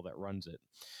 the couple that runs it.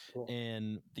 Cool.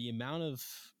 And the amount of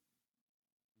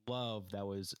love that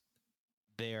was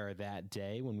there that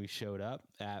day when we showed up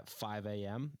at 5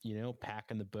 a.m., you know,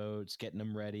 packing the boats, getting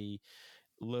them ready,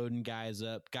 loading guys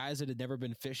up, guys that had never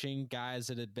been fishing, guys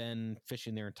that had been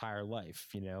fishing their entire life,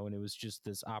 you know, and it was just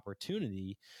this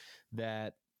opportunity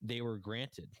that they were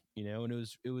granted, you know, and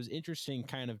it was interesting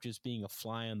kind of just being a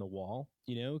fly on the wall,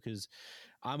 you know, because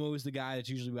I'm always the guy that's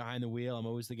usually behind the wheel. I'm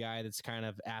always the guy that's kind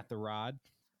of at the rod.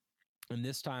 And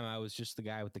this time I was just the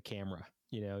guy with the camera,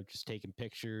 you know, just taking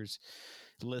pictures,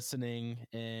 listening.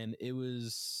 And it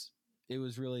was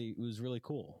really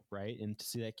cool. Right. And to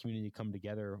see that community come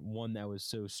together, one that was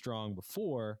so strong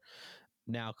before,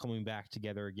 now coming back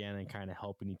together again and kind of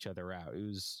helping each other out. It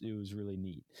was really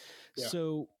neat. Yeah.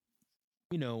 So,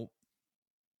 you know,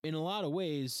 in a lot of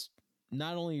ways,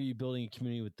 not only are you building a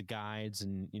community with the guides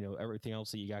and, you know, everything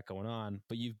else that you got going on,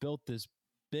 but you've built this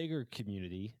bigger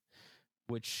community,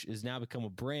 which has now become a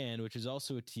brand, which is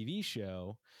also a TV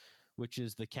show, which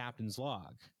is the Captain's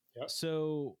Log. Yep.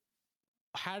 So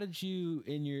how did you,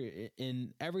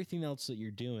 in everything else that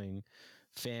you're doing,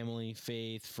 family,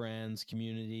 faith, friends,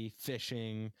 community,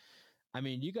 fishing, I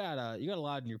mean, you got a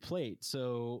lot on your plate.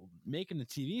 So making a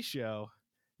TV show,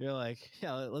 you're like,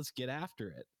 yeah, let's get after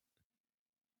it.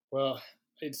 Well,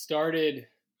 it started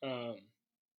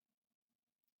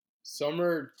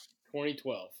summer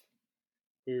 2012.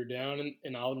 We were down in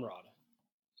Islamorada.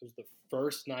 It was the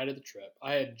first night of the trip.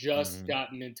 I had just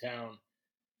gotten in town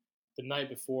the night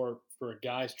before for a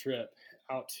guy's trip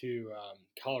out to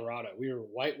Colorado. We were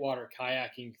whitewater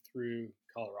kayaking through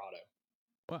Colorado.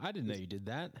 Well, I didn't know you did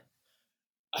that.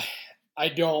 I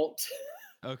don't.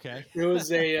 Okay.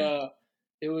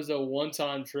 It was a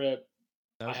one-time trip.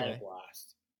 Okay. I had a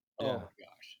blast. Yeah. Oh my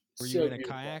gosh. Were you in a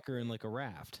kayak or in like a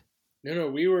raft? No,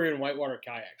 we were in whitewater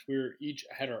kayaks. We were each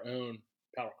had our own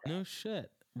paddlecraft. No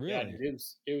shit. Really? Yeah, dude,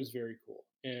 it was very cool.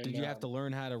 And did you have to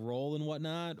learn how to roll and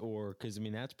whatnot, or because I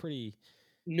mean that's pretty?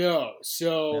 No.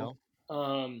 So,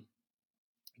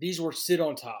 these were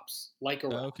sit-on tops like a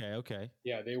raft. Okay.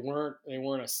 Yeah, they weren't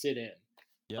a sit-in.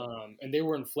 Yep. And they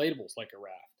were inflatables like a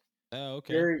raft. Oh,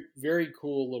 okay. Very, very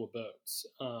cool little boats.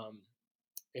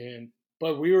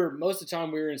 But most of the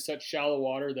time we were in such shallow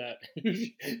water that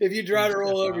if you try to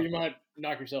roll over, you might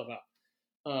knock yourself out.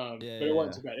 But it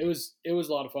wasn't too bad. It was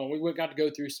a lot of fun. We got to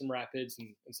go through some rapids and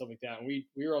stuff like that. And we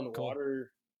were on the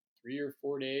water 3 or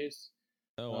 4 days.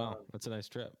 Oh wow, that's a nice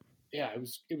trip. Yeah, it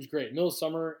was great. Middle of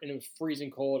summer, and it was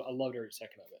freezing cold. I loved every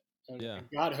second of it. And I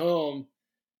got home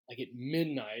like at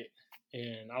midnight,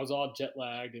 and I was all jet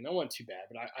lagged, and that wasn't too bad.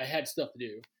 But I had stuff to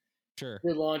do. Sure.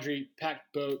 Did laundry,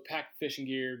 packed boat, packed fishing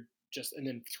gear, and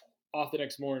then off the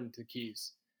next morning to the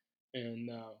Keys. And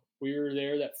we were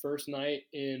there that first night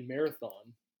in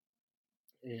Marathon,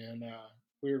 and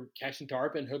we were catching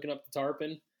tarpon, hooking up the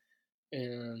tarpon,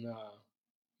 and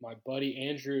my buddy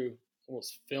Andrew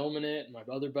was filming it, and my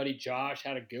other buddy Josh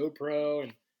had a GoPro,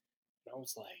 and I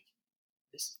was like,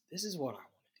 this is what I want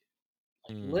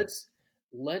to do. Like,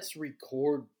 let's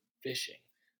record fishing.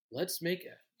 Let's make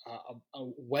a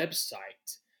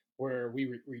website where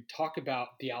we talk about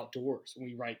the outdoors, and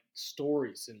we write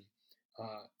stories, and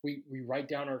we write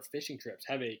down our fishing trips,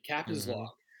 have a captain's log,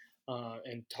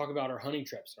 and talk about our hunting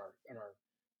trips and our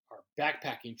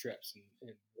backpacking trips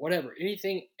and whatever,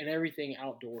 anything and everything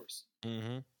outdoors.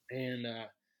 Mm-hmm. And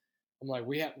I'm like,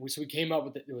 so we came up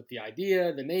with the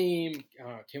idea, the name,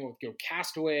 came up with Go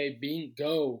Castaway, be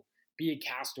a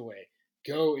castaway,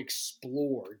 go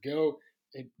explore, go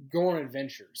on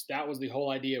adventures. That was the whole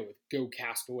idea with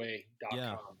gocastaway.com.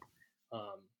 Yeah.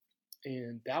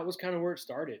 And that was kind of where it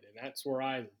started. And that's where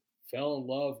I fell in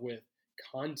love with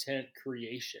content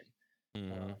creation.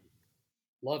 Mm-hmm.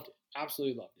 Loved it.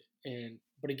 Absolutely loved it.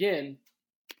 But again,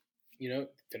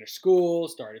 finished school,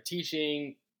 started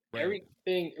teaching, Right.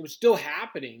 everything. It was still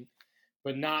happening,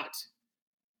 but I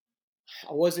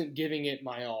wasn't giving it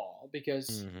my all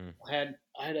because I had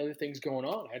other things going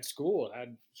on. I had school. I was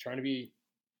trying to be,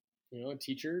 a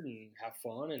teacher and have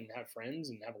fun and have friends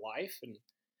and have a life. And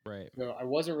right. I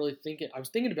wasn't really thinking. I was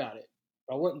thinking about it,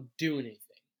 but I wasn't doing anything.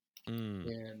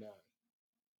 And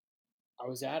I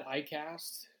was at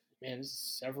ICAST. Man, this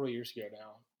is several years ago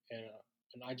now,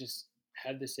 and I just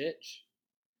had this itch.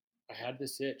 I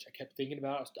kept thinking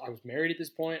about it. I was married at this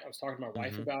point. I was talking to my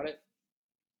wife about it,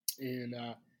 and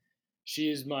she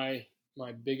is my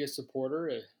biggest supporter,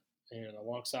 and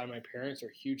alongside my parents are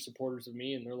huge supporters of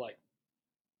me. And they're like,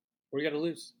 "What do you got to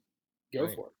lose? Go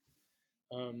for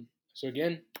it." So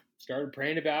again, started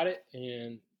praying about it,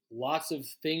 and lots of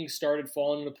things started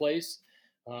falling into place.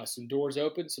 Some doors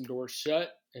opened, some doors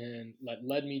shut, and that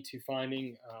led me to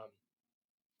finding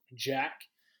Jack,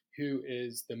 who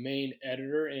is the main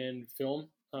editor and film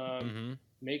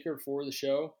maker for the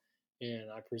show. And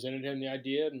I presented him the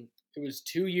idea, and it was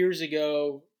 2 years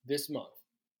ago this month.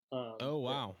 Oh,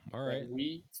 wow. All right.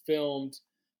 We filmed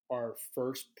our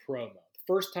first promo.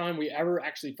 First time we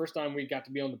got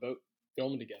to be on the boat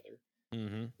filming together.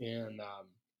 And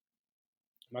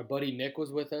my buddy Nick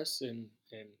was with us, and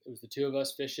it was the two of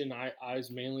us fishing. I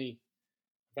was mainly,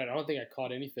 in fact, I don't think I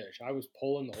caught any fish. I was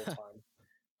pulling the whole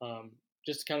time.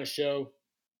 Just to kind of show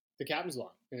the captain's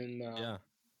log and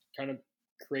kind of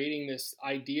creating this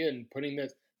idea and putting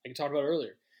this, like I talked about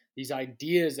earlier, these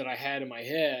ideas that I had in my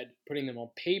head, putting them on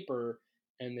paper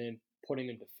and then putting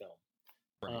them to film.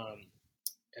 Right.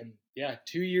 And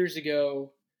 2 years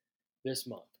ago this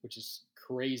month, which is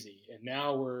crazy. And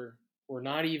now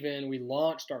we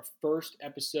launched our first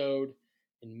episode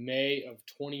in May of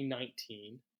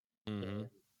 2019.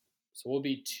 So we'll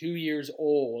be 2 years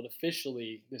old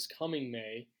officially this coming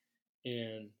May,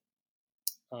 and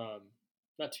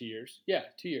not 2 years. Yeah,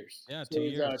 2 years. Yeah, so 2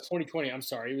 years. It was 2020. I'm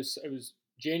sorry. It was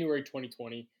January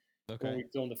 2020 when we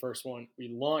filmed the first one. We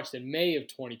launched in May of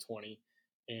 2020,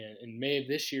 and in May of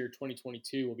this year,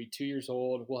 2022, we'll be 2 years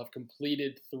old. We'll have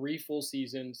completed 3 full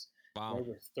seasons,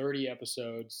 over 30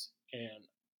 episodes, and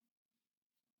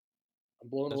I'm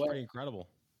blown away. That's pretty incredible.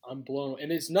 I'm blown away.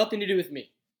 And it's nothing to do with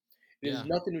me. It has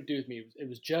nothing to do with me. It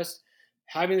was just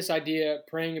having this idea,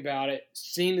 praying about it,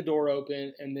 seeing the door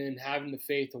open, and then having the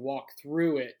faith to walk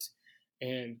through it.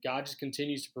 And God just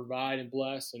continues to provide and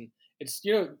bless. And it's,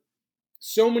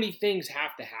 so many things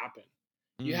have to happen.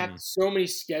 You have so many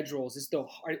schedules.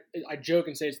 I joke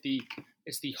and say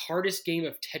it's the hardest game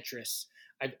of Tetris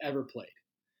I've ever played,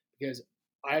 because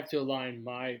I have to align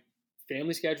my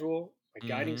family schedule, my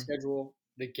guiding schedule,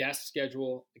 the guest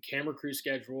schedule, the camera crew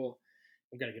schedule.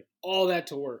 I've got to get all that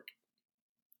to work.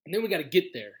 And then we got to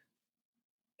get there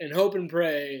and hope and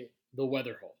pray the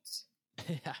weather holds.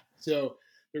 Yeah. So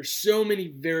there's so many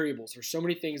variables. There's so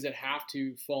many things that have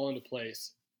to fall into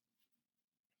place.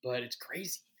 But it's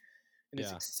crazy. And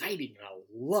it's exciting. And I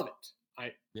love it.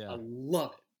 I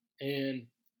love it. And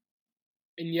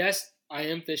yes, I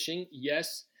am fishing.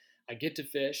 Yes, I get to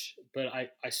fish. But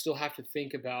I still have to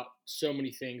think about so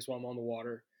many things while I'm on the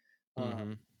water. But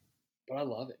I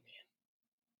love it, man.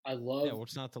 I love. Yeah,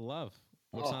 what's not to love?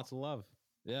 What's not to love?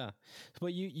 Yeah,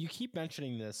 but you keep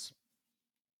mentioning this.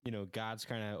 God's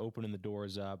kind of opening the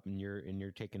doors up, and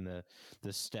you're taking the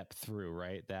step through,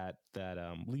 right? That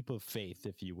leap of faith,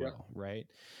 if you will, right?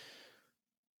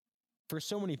 For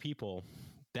so many people,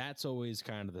 that's always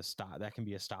kind of the stop. That can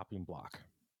be a stopping block,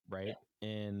 right? Yeah.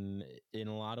 And in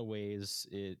a lot of ways,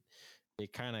 it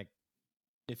kind of,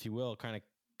 if you will, kind of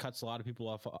cuts a lot of people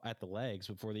off at the legs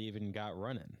before they even got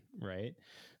running, right?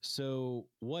 So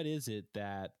what is it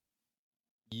that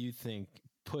you think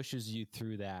pushes you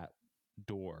through that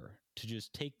door to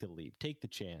just take the leap, take the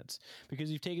chance?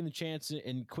 Because you've taken the chance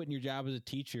in quitting your job as a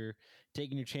teacher,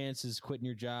 taking your chances, quitting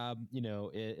your job,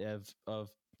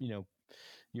 of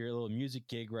your little music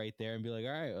gig right there, and be like,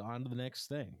 all right, on to the next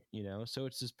thing, So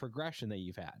it's this progression that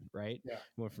you've had, right? Yeah.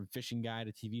 You went from fishing guy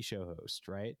to TV show host,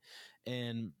 right?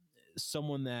 And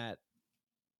someone that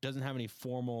doesn't have any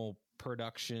formal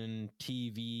production,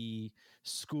 TV,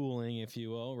 schooling, if you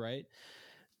will, right?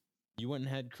 You went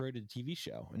and had created a TV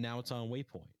show, and now it's on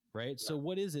Waypoint, right? So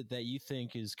what is it that you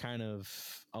think is kind of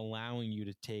allowing you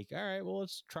to take, all right, well,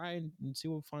 let's try and see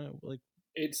what we find, like,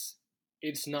 It's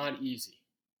not easy.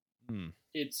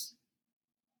 It's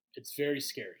very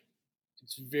scary.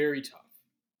 It's very tough.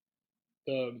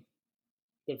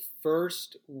 The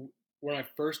first, when I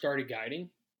first started guiding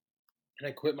and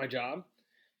I quit my job,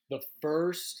 the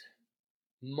first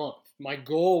month, my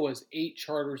goal was 8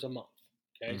 charters a month.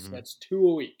 Okay, so that's 2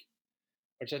 a week,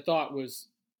 which I thought was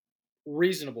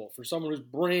reasonable for someone who's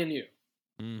brand new.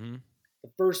 The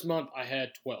first month I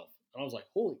had 12. And I was like,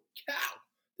 holy cow,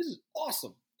 this is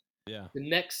awesome. Yeah. The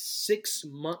next 6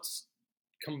 months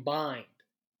combined,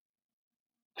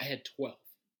 I had 12.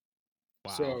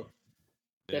 Wow. So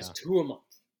that's Yeah. 2 a month.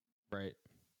 Right.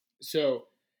 So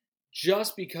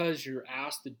just because you're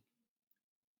asked to,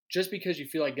 just because you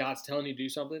feel like God's telling you to do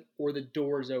something or the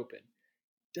door is open,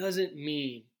 doesn't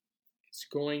mean it's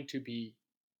going to be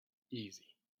easy.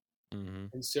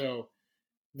 And so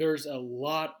there's a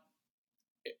lot,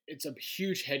 it's a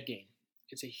huge head game.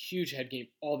 It's a huge head game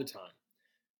all the time.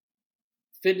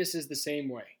 Fitness is the same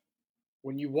way.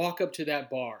 When you walk up to that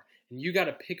bar and you got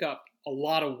to pick up a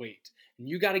lot of weight and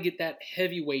you got to get that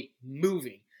heavy weight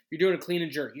moving, you're doing a clean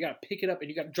and jerk, you got to pick it up and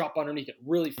you got to drop underneath it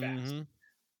really fast.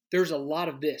 There's a lot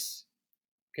of this,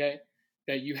 okay,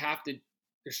 that you have to,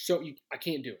 I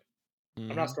can't do it.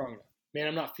 I'm not strong enough. Man,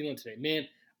 I'm not feeling today. Man,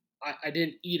 I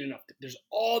didn't eat enough. There's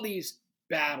all these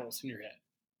battles in your head.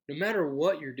 No matter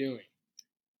what you're doing,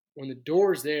 when the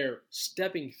door's there,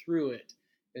 stepping through it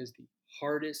is the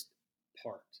hardest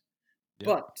part. Yep.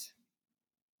 But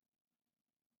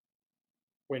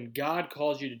when God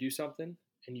calls you to do something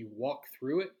and you walk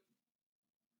through it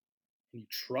and you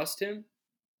trust him,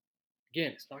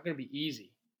 again, it's not going to be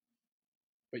easy,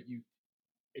 but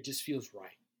it just feels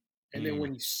right. And then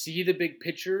when you see the big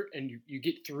picture and you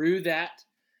get through that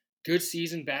good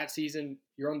season, bad season,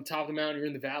 you're on the top of the mountain, you're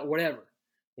in the valley, whatever.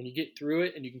 When you get through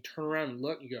it and you can turn around and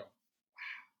look, you go, wow.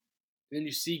 And then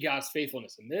you see God's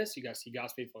faithfulness in this, you got to see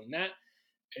God's faithfulness in that.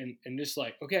 And just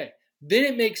like, okay, then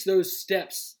it makes those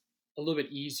steps a little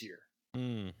bit easier.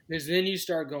 Because then you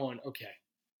start going, okay,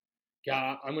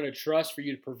 God, I'm going to trust for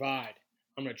you to provide.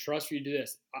 I'm going to trust for you to do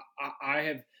this. I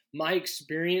have, my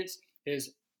experience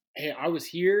is, hey, I was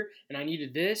here and I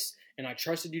needed this and I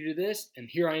trusted you to this and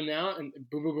here I am now and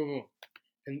boom, boom, boom,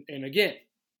 boom. And again,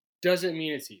 doesn't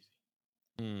mean it's easy.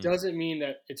 Doesn't mean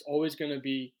that it's always going to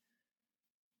be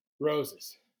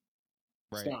roses.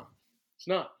 Right. It's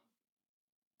not.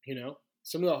 You know,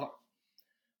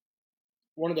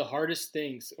 one of the hardest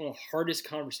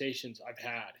conversations I've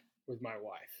had with my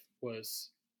wife was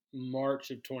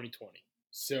March of 2020.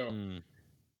 So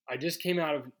I just came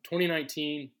out of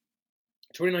 2019.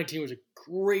 2019 was a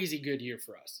crazy good year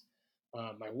for us.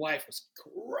 My wife was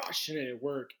crushing it at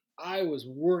work. I was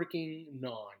working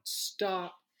nonstop,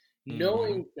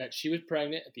 knowing that she was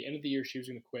pregnant. At the end of the year, she was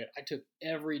going to quit. I took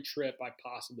every trip I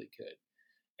possibly could.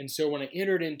 And so when I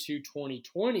entered into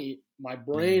 2020, my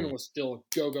brain was still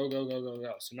go, go, go, go, go,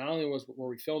 go. So not only were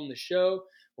we filming the show,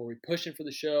 were we pushing for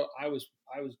the show, I was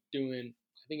doing,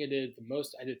 I think I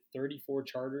did 34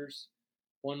 charters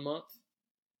 1 month.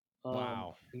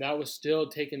 Wow. And that was still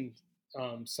taking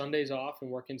Sundays off and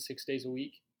working 6 days a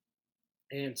week.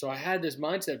 And so I had this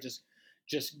mindset of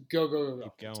just go, go, go,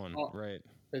 go. Keep going, right.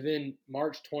 But then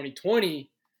March 2020,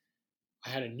 I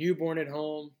had a newborn at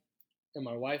home. And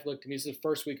my wife looked at me, this is the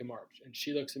first week of March, and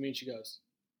she looks at me and she goes,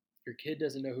 your kid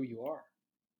doesn't know who you are.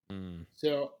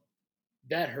 So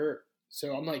that hurt.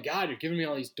 So I'm like, God, you're giving me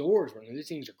all these doors. These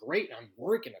things are great. And I'm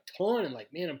working a ton. And like,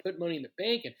 man, I'm putting money in the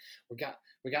bank. And we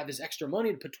got this extra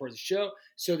money to put towards the show.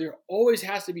 So there always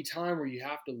has to be time where you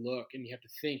have to look and you have to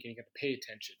think and you have to pay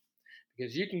attention.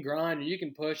 Because you can grind and you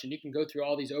can push and you can go through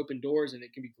all these open doors and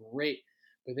it can be great.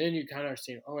 But then you kind of are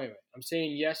saying, oh, wait, I'm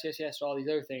saying yes, yes, yes to all these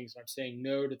other things. And I'm saying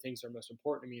no to things that are most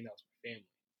important to me, and that was my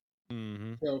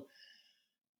family. So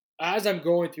as I'm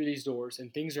going through these doors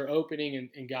and things are opening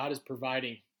and God is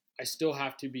providing, I still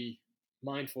have to be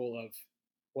mindful of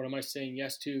what am I saying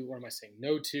yes to, what am I saying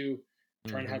no to,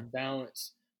 trying to have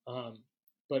balance.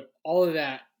 But all of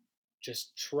that,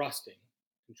 just trusting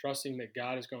that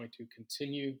God is going to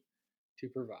continue to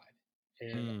provide.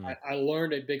 And I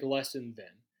learned a big lesson then.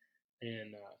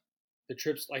 And the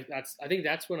trips, like I think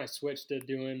that's when I switched to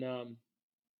doing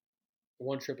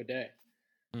 1 trip a day.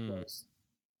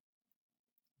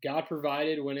 God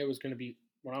provided when it was going to be,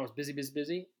 when I was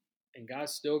busy, and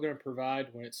God's still going to provide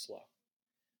when it's slow.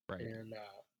 Right. And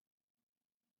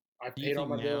I paid all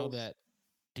my bills.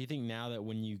 do you think now that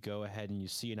when you go ahead and you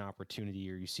see an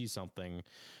opportunity or you see something,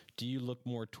 do you look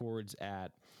more towards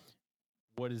at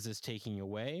what is this taking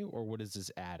away or what is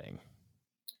this adding?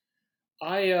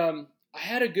 I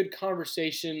had a good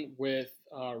conversation with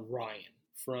Ryan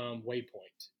from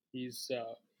Waypoint. He does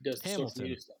the social Hamilton.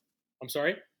 media stuff. I'm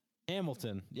sorry.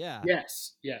 Hamilton, yeah.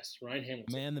 Yes, Ryan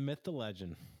Hamilton. Man, the myth, the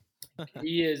legend.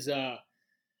 He is.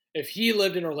 If he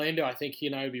lived in Orlando, I think he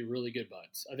and I would be really good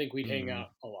buds. I think we'd hang out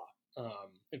a lot.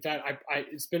 In fact,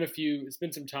 it's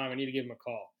been some time. I need to give him a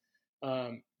call.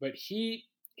 But he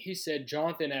said,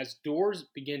 Jonathan, as doors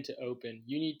begin to open,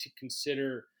 you need to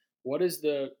consider what is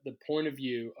the point of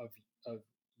view of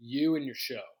you and your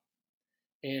show,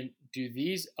 and do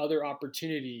these other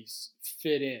opportunities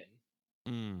fit in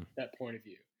that point of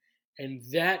view? And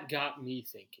that got me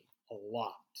thinking a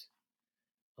lot.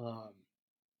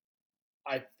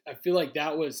 I feel like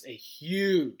that was a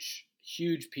huge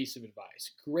piece of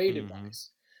advice. Great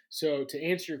advice. So to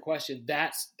answer your question,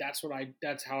 that's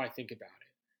how I think about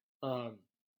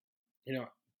it.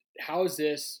 How does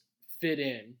this fit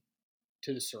in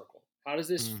to the circle? How does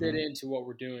this fit into what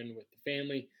we're doing with the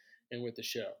family and with the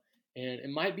show? And it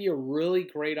might be a really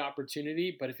great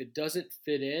opportunity, but if it doesn't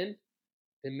fit in,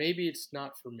 then maybe it's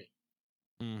not for me.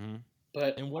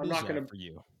 But and what I'm is not going to for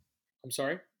you? I'm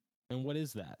sorry. And what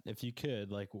is that? If you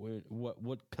could, like,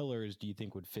 what pillars do you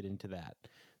think would fit into that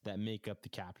make up the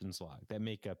captain's log, that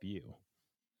make up you?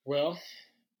 Well,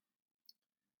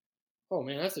 oh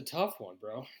man, that's a tough one,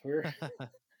 bro.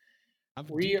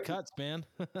 Deep cuts, man.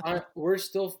 we're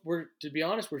to be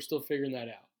honest, we're still figuring that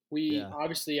out.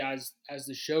 Obviously, as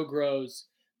the show grows,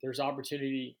 there's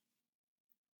opportunity.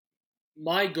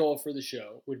 My goal for the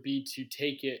show would be to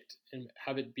take it and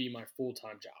have it be my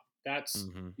full-time job. That's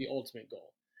the ultimate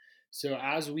goal. So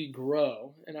as we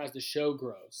grow and as the show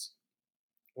grows,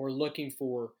 we're looking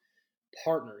for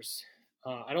partners.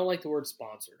 I don't like the word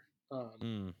sponsor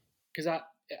because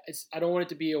I don't want it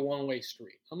to be a one-way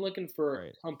street. I'm looking for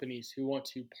companies who want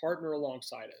to partner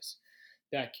alongside us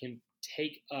that can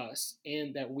take us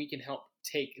and that we can help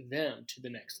take them to the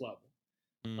next level.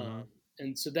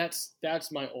 And so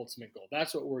that's my ultimate goal.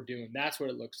 That's what we're doing. That's what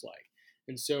it looks like.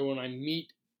 And so when I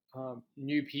meet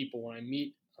new people, when I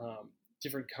meet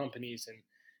different companies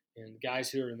and the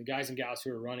guys and gals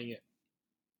who are running it,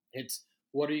 it's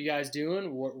what are you guys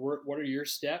doing? What are your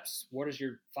steps? What does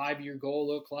your 5-year goal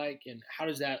look like? And how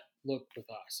does that look with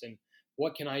us? And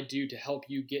what can I do to help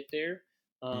you get there?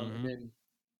 And then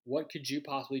what could you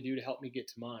possibly do to help me get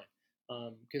to mine?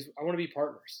 Because I want to be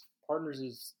partners.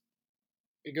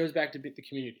 It goes back to the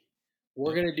community.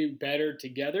 We're going to do better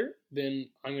together than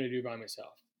I'm going to do by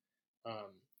myself.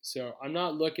 So I'm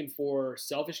not looking for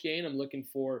selfish gain. I'm looking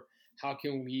for how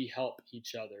can we help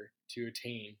each other to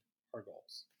attain our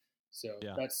goals. So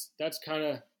that's kind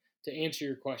of, to answer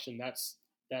your question, that's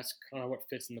kind of what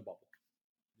fits in the bubble.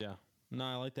 Yeah. No,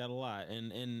 I like that a lot.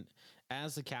 And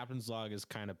as the captain's log has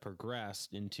kind of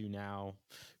progressed into now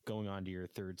going on to your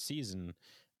third season,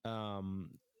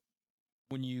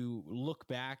 when you look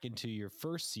back into your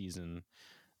first season,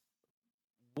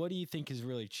 what do you think has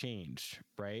really changed,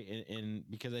 right? And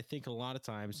because I think a lot of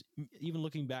times, even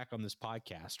looking back on this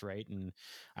podcast, right, and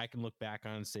I can look back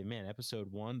on and say, man,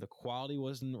 episode 1, the quality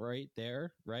wasn't right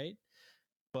there, right?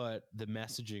 But the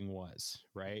messaging was,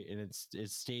 right? And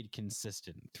it stayed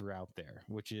consistent throughout there,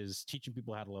 which is teaching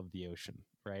people how to love the ocean,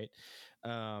 right?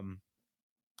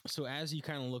 So as you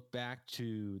kind of look back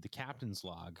to the captain's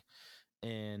log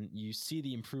and you see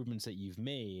the improvements that you've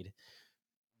made,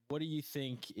 what do you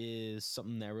think is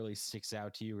something that really sticks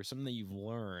out to you or something that you've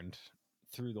learned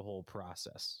through the whole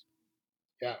process?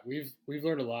 Yeah, we've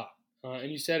learned a lot. And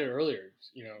you said it earlier,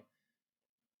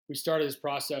 we started this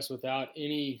process without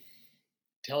any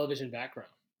television background.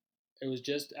 It was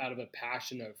just out of a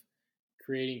passion of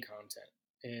creating content.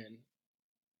 And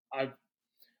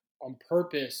on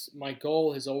purpose, my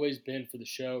goal has always been for the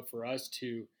show, for us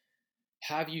to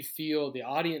have the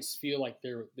audience feel like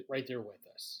they're right there with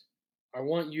us. I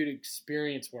want you to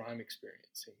experience what I'm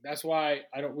experiencing. That's why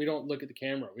we don't look at the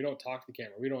camera. We don't talk to the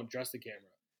camera. We don't address the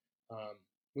camera.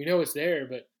 We know it's there,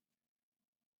 but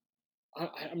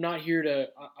I'm not here to.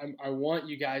 I want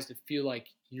you guys to feel like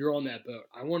you're on that boat.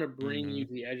 I want to bring you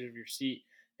to the edge of your seat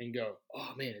and go, oh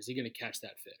man, is he going to catch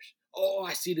that fish? Oh,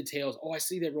 I see the tails. Oh, I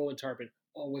see that rolling tarpon.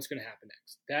 Oh, what's going to happen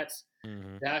next?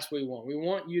 That's what we want. We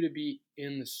want you to be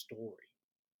in the story.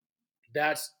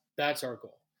 That's our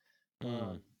goal.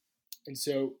 And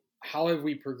so how have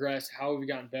we progressed? How have we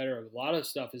gotten better? A lot of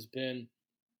stuff has been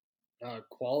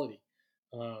quality.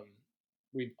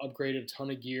 We've upgraded a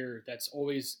ton of gear. That's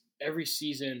always, every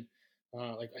season,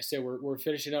 Like I said, we're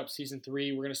finishing up season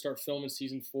 3. We're gonna start filming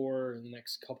season 4 in the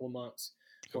next couple of months.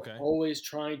 We're Okay. always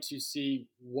trying to see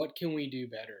what can we do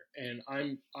better. And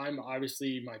I'm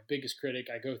obviously my biggest critic.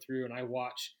 I go through and I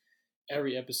watch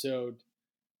every episode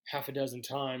half a dozen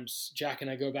times. Jack and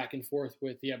I go back and forth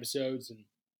with the episodes, and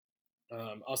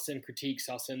I'll send critiques.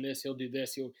 I'll send this. He'll do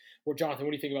this. Well, Jonathan,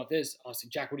 what do you think about this? I'll say,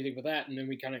 Jack, what do you think about that? And then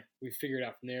we figure it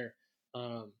out from there.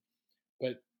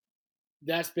 But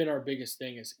that's been our biggest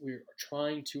thing is we're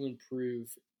trying to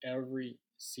improve every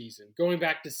season. Going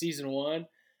back to season 1,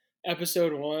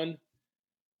 episode 1,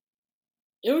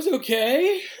 it was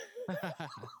okay.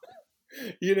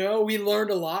 We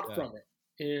learned a lot from it,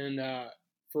 and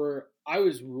I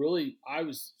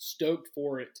was stoked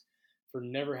for it, for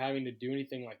never having to do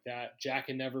anything like that. Jack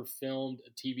had never filmed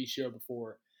a TV show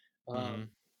before,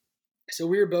 so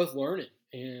we were both learning,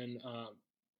 and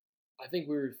I think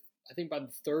by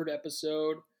the 3rd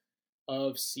episode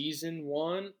of season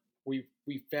 1, we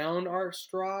found our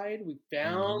stride. We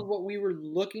found what we were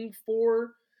looking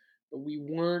for, but we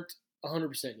weren't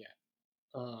 100% yet.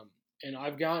 And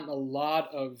I've gotten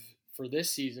for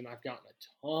this season, I've gotten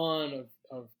a ton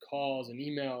of calls and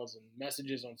emails and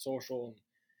messages on social. And,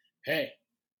 hey,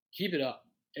 keep it up.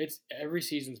 It's every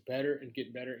season's better and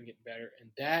getting better and getting better. And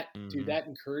that, dude, that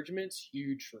encouragement's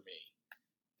huge for me.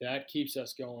 That keeps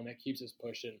us going. That keeps us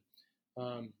pushing.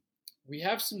 We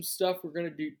have some stuff we're going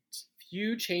to do,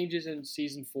 few changes in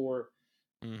season 4.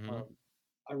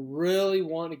 I really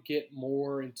want to get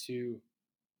more into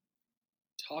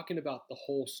talking about the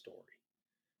whole story,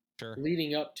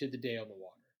 leading up to the day on the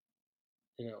water.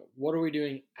 What are we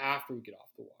doing after we get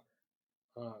off the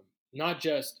water? Not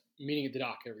just meeting at the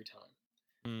dock every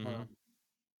time.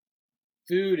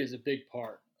 Food is a big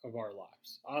part of our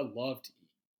lives. I love to eat,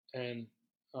 and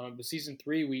with season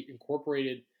 3, we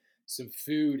incorporated some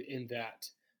food in that.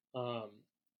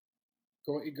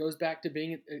 It goes back to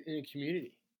being in a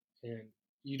community, and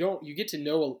you get to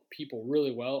know people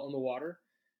really well on the water,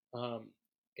 and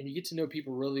you get to know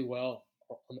people really well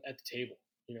at the table.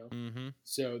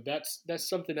 So that's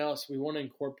something else we want to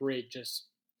incorporate. Just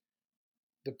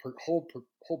the whole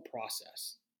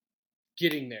process,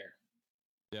 getting there,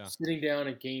 sitting down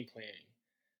and game planning,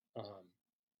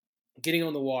 getting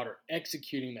on the water,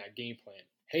 executing that game plan.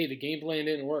 Hey, the game plan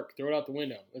didn't work. Throw it out the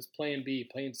window. Let's plan B,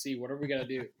 plan C, whatever we got to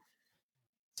do.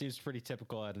 Seems pretty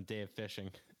typical at a day of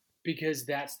fishing. Because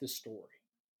that's the story.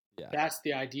 Yeah. That's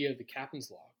the idea of the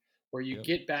captain's log, where you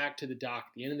get back to the dock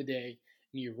at the end of the day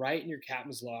and you write in your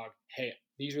captain's log, hey,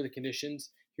 these were the conditions.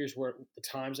 Here's where the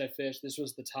times I fished. This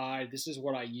was the tide. This is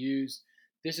what I used.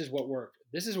 This is what worked.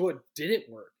 This is what didn't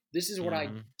work. This is what I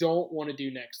don't want to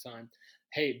do next time.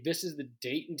 Hey, this is the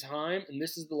date and time, and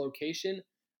this is the location.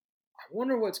 I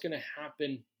wonder what's going to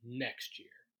happen next year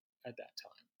at that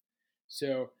time.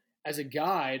 So as a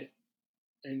guide,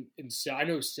 and so I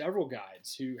know several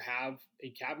guides who have a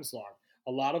captain's log.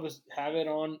 A lot of us have it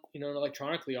on,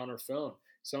 electronically on our phone.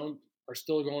 Some are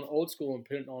still going old school and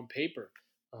putting it on paper.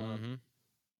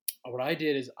 What I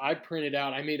did is I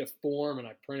made a form and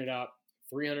I printed out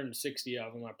 360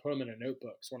 of them. I put them in a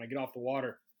notebook. So when I get off the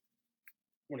water,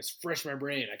 when it's fresh in my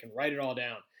brain, I can write it all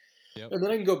down. And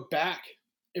then I can go back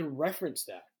and reference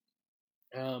that.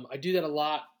 I do that a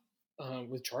lot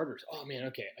with charters. Oh man,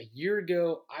 okay. A year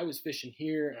ago, I was fishing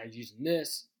here and I was using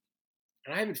this,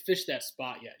 and I haven't fished that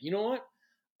spot yet. You know what?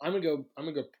 I'm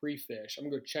gonna go pre-fish. I'm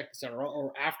gonna go check this out,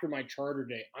 or after my charter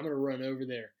day, I'm gonna run over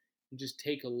there and just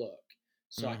take a look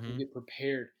so I can get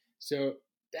prepared. So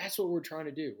that's what we're trying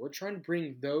to do. We're trying to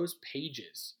bring those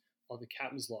pages of the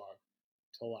captain's log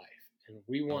to life, and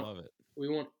we want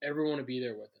everyone to be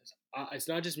there with us. It's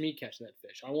not just me catching that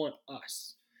fish. I want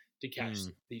us to catch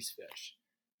these fish.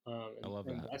 I love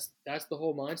that. That's the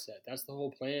whole mindset. That's the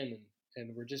whole plan,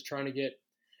 and we're just trying to get.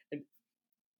 And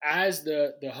as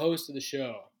the host of the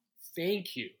show,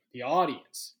 thank you, the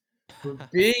audience, for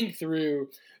being through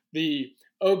the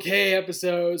okay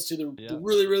episodes to the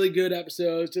really, really good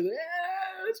episodes to the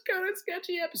it's kind of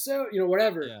sketchy episode,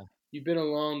 whatever. Yeah. You've been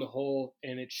along the whole,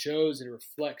 and it shows and it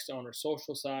reflects on our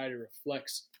social side. It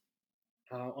reflects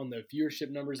on the viewership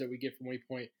numbers that we get from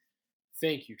Waypoint.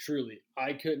 Thank you, truly.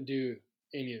 I couldn't do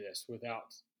any of this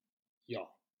without y'all.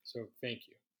 So thank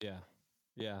you.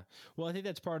 Yeah. Well, I think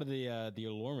that's part of the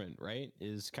allurement, right?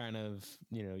 Is kind of,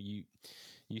 you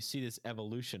see this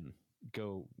evolution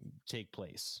take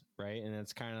place, right? And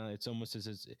it's almost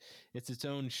as it's its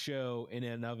own show in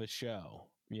and of a show,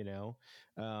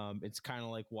 it's kind of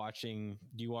like watching,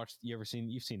 you've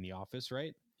seen The Office,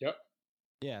 right? Yep.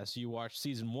 Yeah, so you watch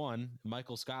season 1,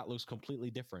 Michael Scott looks completely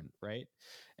different, right?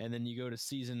 And then you go to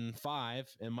season 5,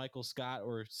 and Michael Scott,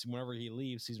 or whenever he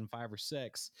leaves, season 5 or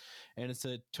 6, and it's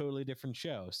a totally different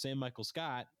show. Same Michael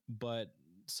Scott, but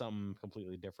something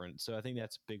completely different. So I think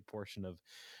that's a big portion of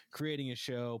creating a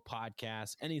show,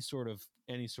 podcast, any sort of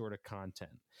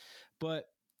content. But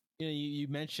you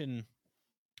mentioned,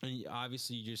 and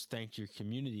obviously you just thanked your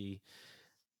community,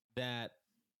 that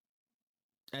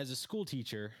as a school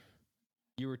teacher,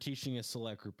 you were teaching a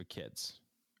select group of kids.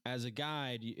 As a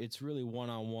guide, it's really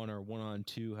one-on-one or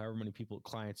one-on-two, however many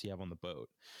clients you have on the boat.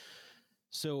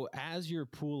 So as your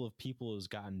pool of people has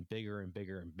gotten bigger and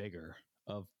bigger and bigger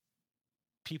of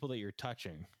people that you're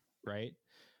touching, right?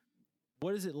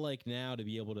 What is it like now to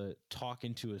be able to talk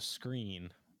into a screen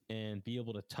and be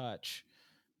able to touch,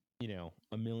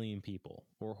 a million people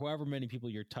or however many people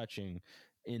you're touching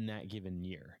in that given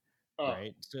year? Oh,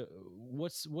 Right. So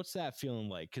what's that feeling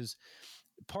like? Because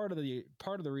part of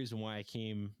the reason why I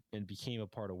came and became a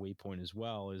part of Waypoint as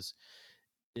well is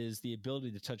the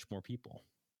ability to touch more people,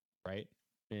 right?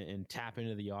 And tap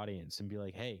into the audience and be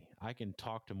like, hey, I can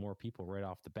talk to more people right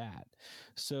off the bat.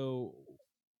 So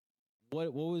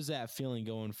what was that feeling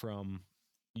going from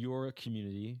your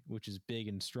community, which is big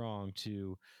and strong,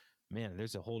 to, man,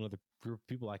 there's a whole other group of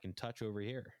people I can touch over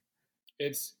here?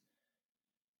 it's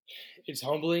it's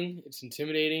humbling, it's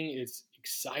intimidating, it's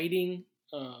exciting.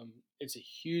 It's a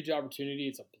huge opportunity.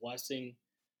 It's a blessing,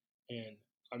 and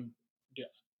I'm yeah,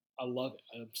 I love it.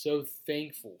 I'm so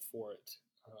thankful for it.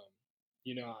 Um,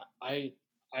 you know, I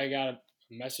got a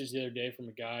message the other day from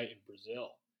a guy in Brazil,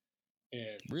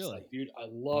 and he's Really? like, "Dude, I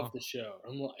love Wow. the show."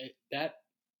 I'm like, that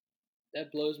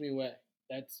blows me away.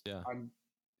 That's Yeah. I'm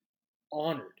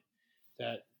honored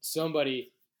that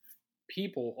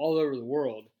people all over the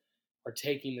world are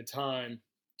taking the time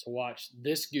to watch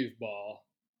this goofball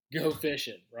go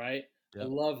fishing, right? I Yep.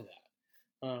 love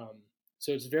that.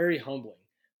 So it's very humbling,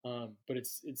 but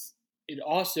it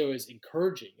also is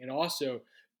encouraging. It also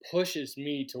pushes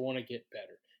me to want to get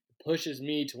better. It pushes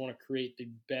me to want to create the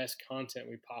best content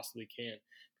we possibly can.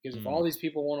 Because if Mm. all these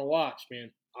people want to watch,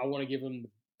 man, I want to give them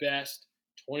the best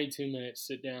 22 minutes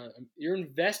sit down. You're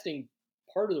investing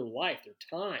part of their life, their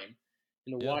time,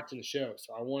 into Yeah. watching the show.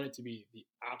 So I want it to be the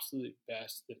absolute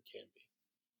best that it can be.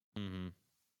 Mm-hmm.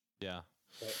 Yeah.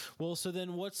 But Well, so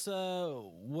then what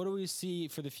do we see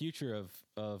for the future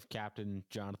of Captain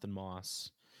Jonathan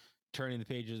Moss turning the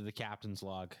pages of the captain's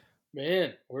log?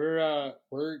 man,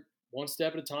 we're one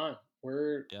step at a time.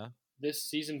 We're Yeah. This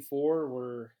season 4.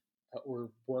 We're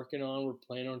working on. We're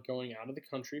planning on going out of the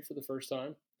country for the first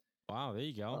time. Wow, there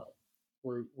you Uh,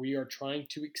 go. we are trying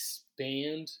to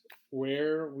expand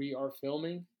where we are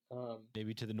filming.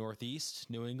 Maybe to the Northeast,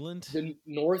 New England. The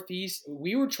Northeast.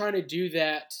 We were trying to do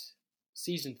that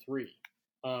season 3.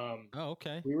 Oh,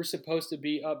 okay. We were supposed to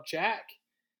be up Jack.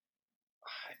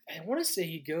 I want to say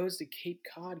he goes to Cape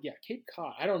Cod. Yeah, Cape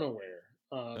Cod. I don't know where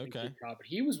in Okay. Cape Cod, but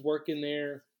he was working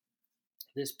there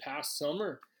this past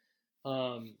summer,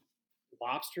 um,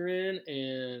 lobstering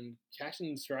and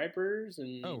catching stripers Oh,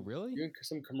 and really? doing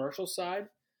some commercial side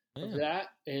of Yeah. that.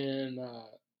 And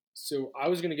so I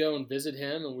was going to go and visit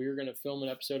him, and we were going to film an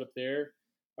episode up there.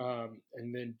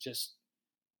 And then just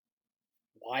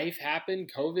life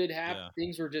happened, COVID happened, Yeah.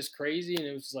 things were just crazy, and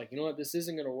it was just like, you know what, this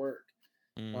isn't going to work.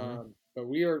 Mm-hmm. But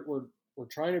we're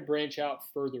trying to branch out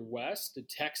further west to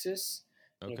Texas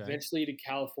and Okay. eventually to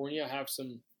California. I have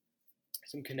some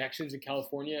connections in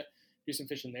California. Do some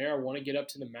fishing there. I want to get up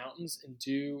to the mountains and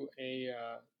do a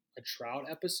trout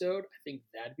episode. I think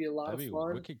that'd be a lot That'd of be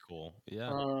fun. wicked cool.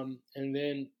 Yeah. And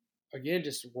then again,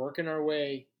 just working our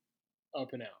way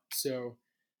up and out. So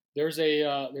there's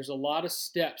a lot of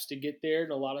steps to get there,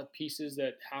 and a lot of pieces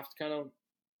that have to kind of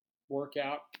work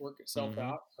itself Mm-hmm.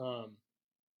 out.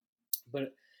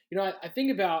 But I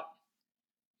think about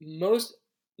most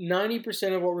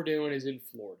 90% of what we're doing is in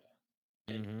Florida,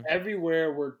 and Mm-hmm.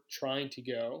 everywhere we're trying to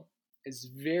go is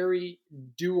very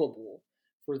doable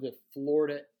for the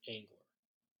Florida angler.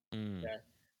 Mm.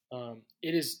 Okay,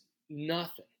 it is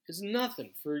nothing. It's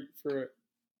nothing for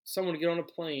someone to get on a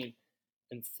plane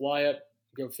and fly up,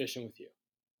 and go fishing with you.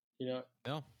 You know,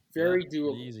 No. Yeah. very Pretty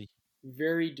doable, easy.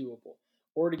 very doable.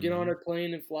 Or to get on Mm-hmm. a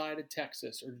plane and fly to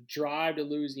Texas, or drive to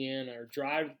Louisiana, or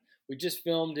drive. We just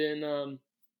filmed in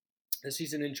this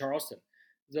season in Charleston.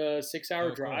 The 6 hour Oh,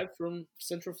 cool. drive from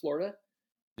Central Florida.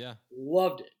 Yeah.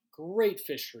 Loved it. Great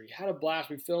fishery. Had a blast.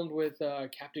 We filmed with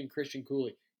Captain Christian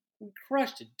Cooley. We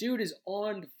crushed it. Dude is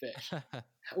on to fish.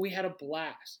 We had a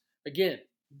blast. Again,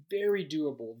 very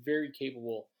doable, very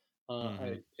capable.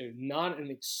 Mm-hmm. Not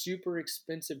an super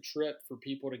expensive trip for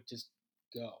people to just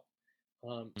go.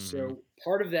 So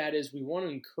part of that is we want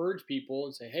to encourage people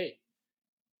and say, hey,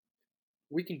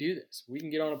 we can do this. We can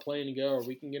get on a plane and go, or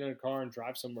we can get in a car and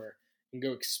drive somewhere and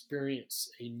go experience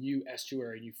a new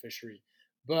estuary, a new fishery.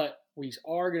 But we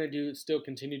are going to still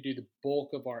continue to do the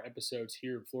bulk of our episodes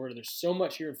here in Florida. There's so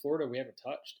much here in Florida we haven't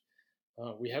touched.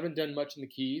 We haven't done much in the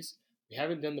Keys. We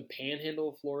haven't done the Panhandle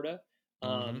of Florida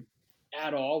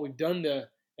at all. We've done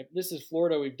if this is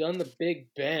Florida, we've done the Big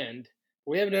Bend.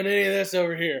 We haven't done any of this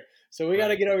over here. So we got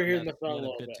to get over here in the fun a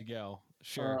little bit. To go.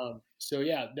 Sure. So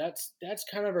yeah, that's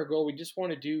kind of our goal. We just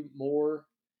want to do more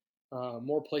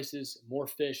places, more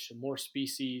fish, more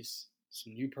species,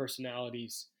 some new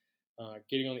personalities,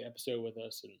 getting on the episode with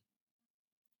us, and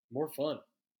more fun.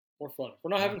 If we're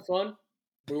not having fun,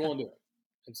 we won't do it.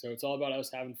 And so it's all about us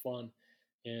having fun,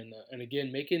 and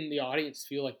again, making the audience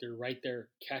feel like they're right there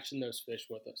catching those fish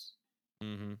with us.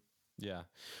 Mm-hmm. Yeah.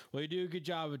 Well, you do a good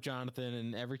job with Jonathan.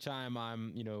 And every time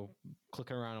I'm,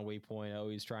 clicking around a Waypoint, I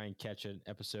always try and catch an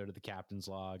episode of the Captain's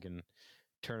Log and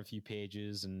turn a few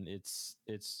pages. And it's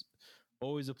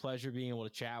always a pleasure being able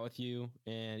to chat with you,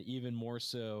 and even more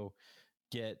so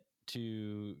get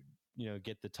to,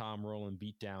 get the Tom Rowland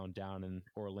beatdown down in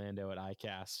Orlando at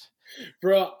ICAST.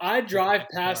 Bro, I drive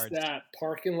past that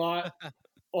parking lot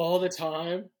all the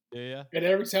time. Yeah. And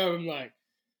every time I'm like,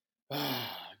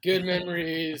 good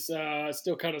memories.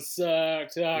 Still kind of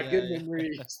sucked. Good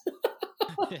memories.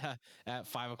 Yeah, at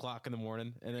 5 o'clock in the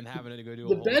morning, and then having to go do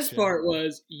the best part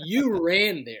was you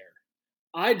ran there.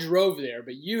 I drove there,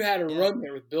 but you had to run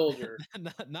there with Builder.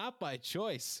 Not by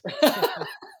choice.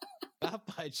 Not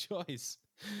by choice.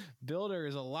 Builder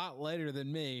is a lot lighter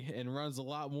than me and runs a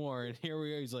lot more. And here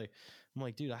we are. I'm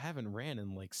like, dude, I haven't ran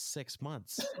in like 6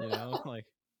 months.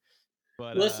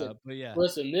 But listen.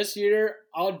 This year,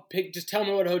 I'll pick. Just tell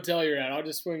me what hotel you're at. I'll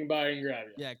just swing by and grab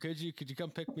you. Yeah, could you come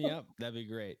pick me up? That'd be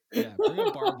great. Yeah, bring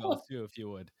a barbell too if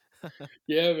you would.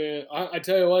 Yeah, man. I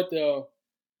tell you what though,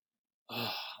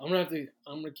 I'm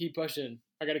gonna keep pushing.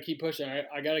 I gotta keep pushing.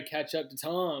 I gotta catch up to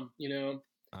Tom.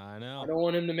 I know. I don't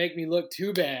want him to make me look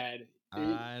too bad. He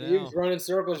was running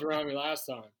circles around me last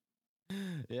time.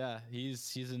 Yeah,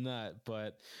 he's a nut,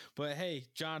 but hey,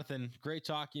 Jonathan, great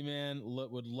talking, man.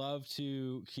 Would love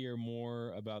to hear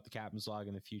more about the Captain's Log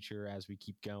in the future as we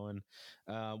keep going.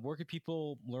 Where can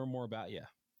people learn more about you?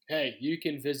 Hey, you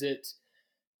can visit.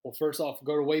 Well, first off,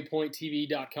 go to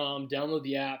waypointtv.com, download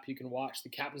the app. You can watch the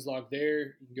Captain's Log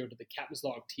there. You can go to the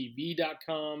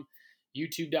captainslogtv.com,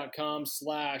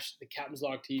 youtube.com/the Captain's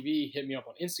Log TV. Hit me up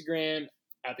on Instagram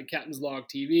at the Captain's Log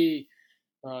TV.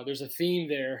 There's a theme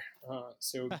there.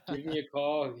 So give me a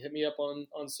call, hit me up on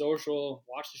social,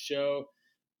 watch the show.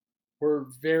 We're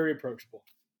very approachable.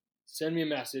 Send me a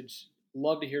message.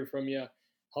 Love to hear from you.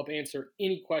 Help answer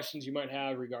any questions you might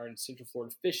have regarding Central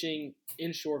Florida fishing,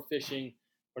 inshore fishing,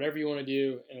 whatever you want to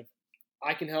do. And if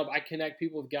I can help, I connect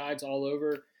people with guides all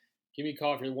over. Give me a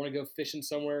call if you want to go fishing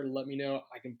somewhere. Let me know.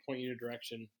 I can point you in a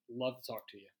direction. Love to talk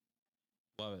to you.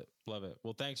 Love it.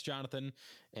 Well, thanks, Jonathan,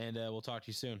 and we'll talk to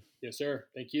you soon. Yes, sir.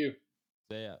 Thank you.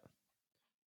 See ya.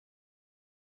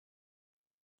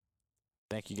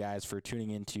 Thank you guys for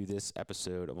tuning into this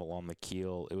episode of Along the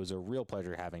Keel. It was a real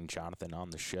pleasure having Jonathan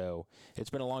on the show. It's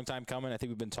been a long time coming. I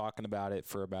think we've been talking about it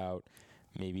for about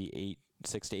maybe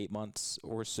 6 to 8 months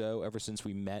or so, ever since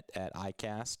we met at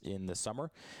ICAST in the summer.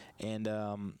 And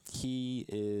he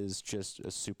is just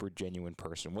a super genuine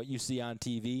person. What you see on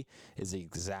TV is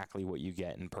exactly what you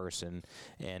get in person,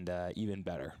 and even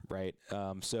better, right?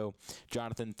 So,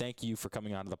 Jonathan, thank you for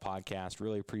coming onto the podcast.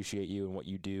 Really appreciate you and what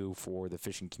you do for the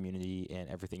fishing community and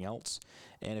everything else.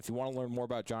 And if you want to learn more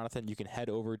about Jonathan, you can head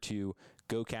over to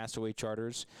Go Castaway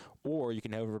Charters, or you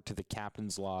can head over to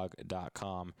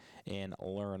thecaptainslog.com and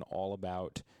learn all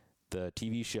about the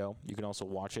TV show. You can also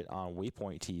watch it on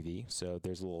Waypoint TV, so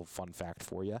there's a little fun fact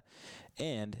for you.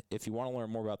 And if you want to learn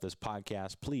more about this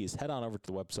podcast, please head on over to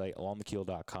the website,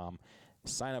 alongthekeel.com.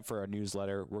 Sign up for our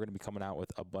newsletter. We're going to be coming out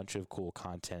with a bunch of cool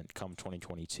content come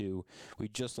 2022. We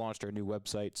just launched our new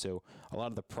website, so a lot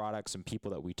of the products and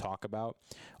people that we talk about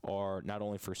are not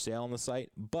only for sale on the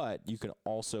site, but you can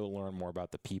also learn more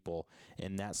about the people,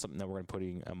 and that's something that we're going to be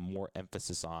putting a more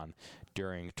emphasis on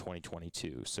during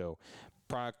 2022. So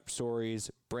product stories,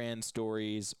 brand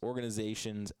stories,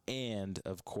 organizations, and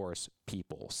of course,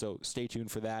 people. So stay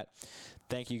tuned for that.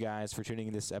 Thank you guys for tuning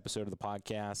in this episode of the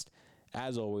podcast.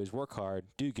 As always, work hard,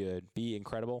 do good, be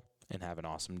incredible, and have an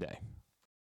awesome day.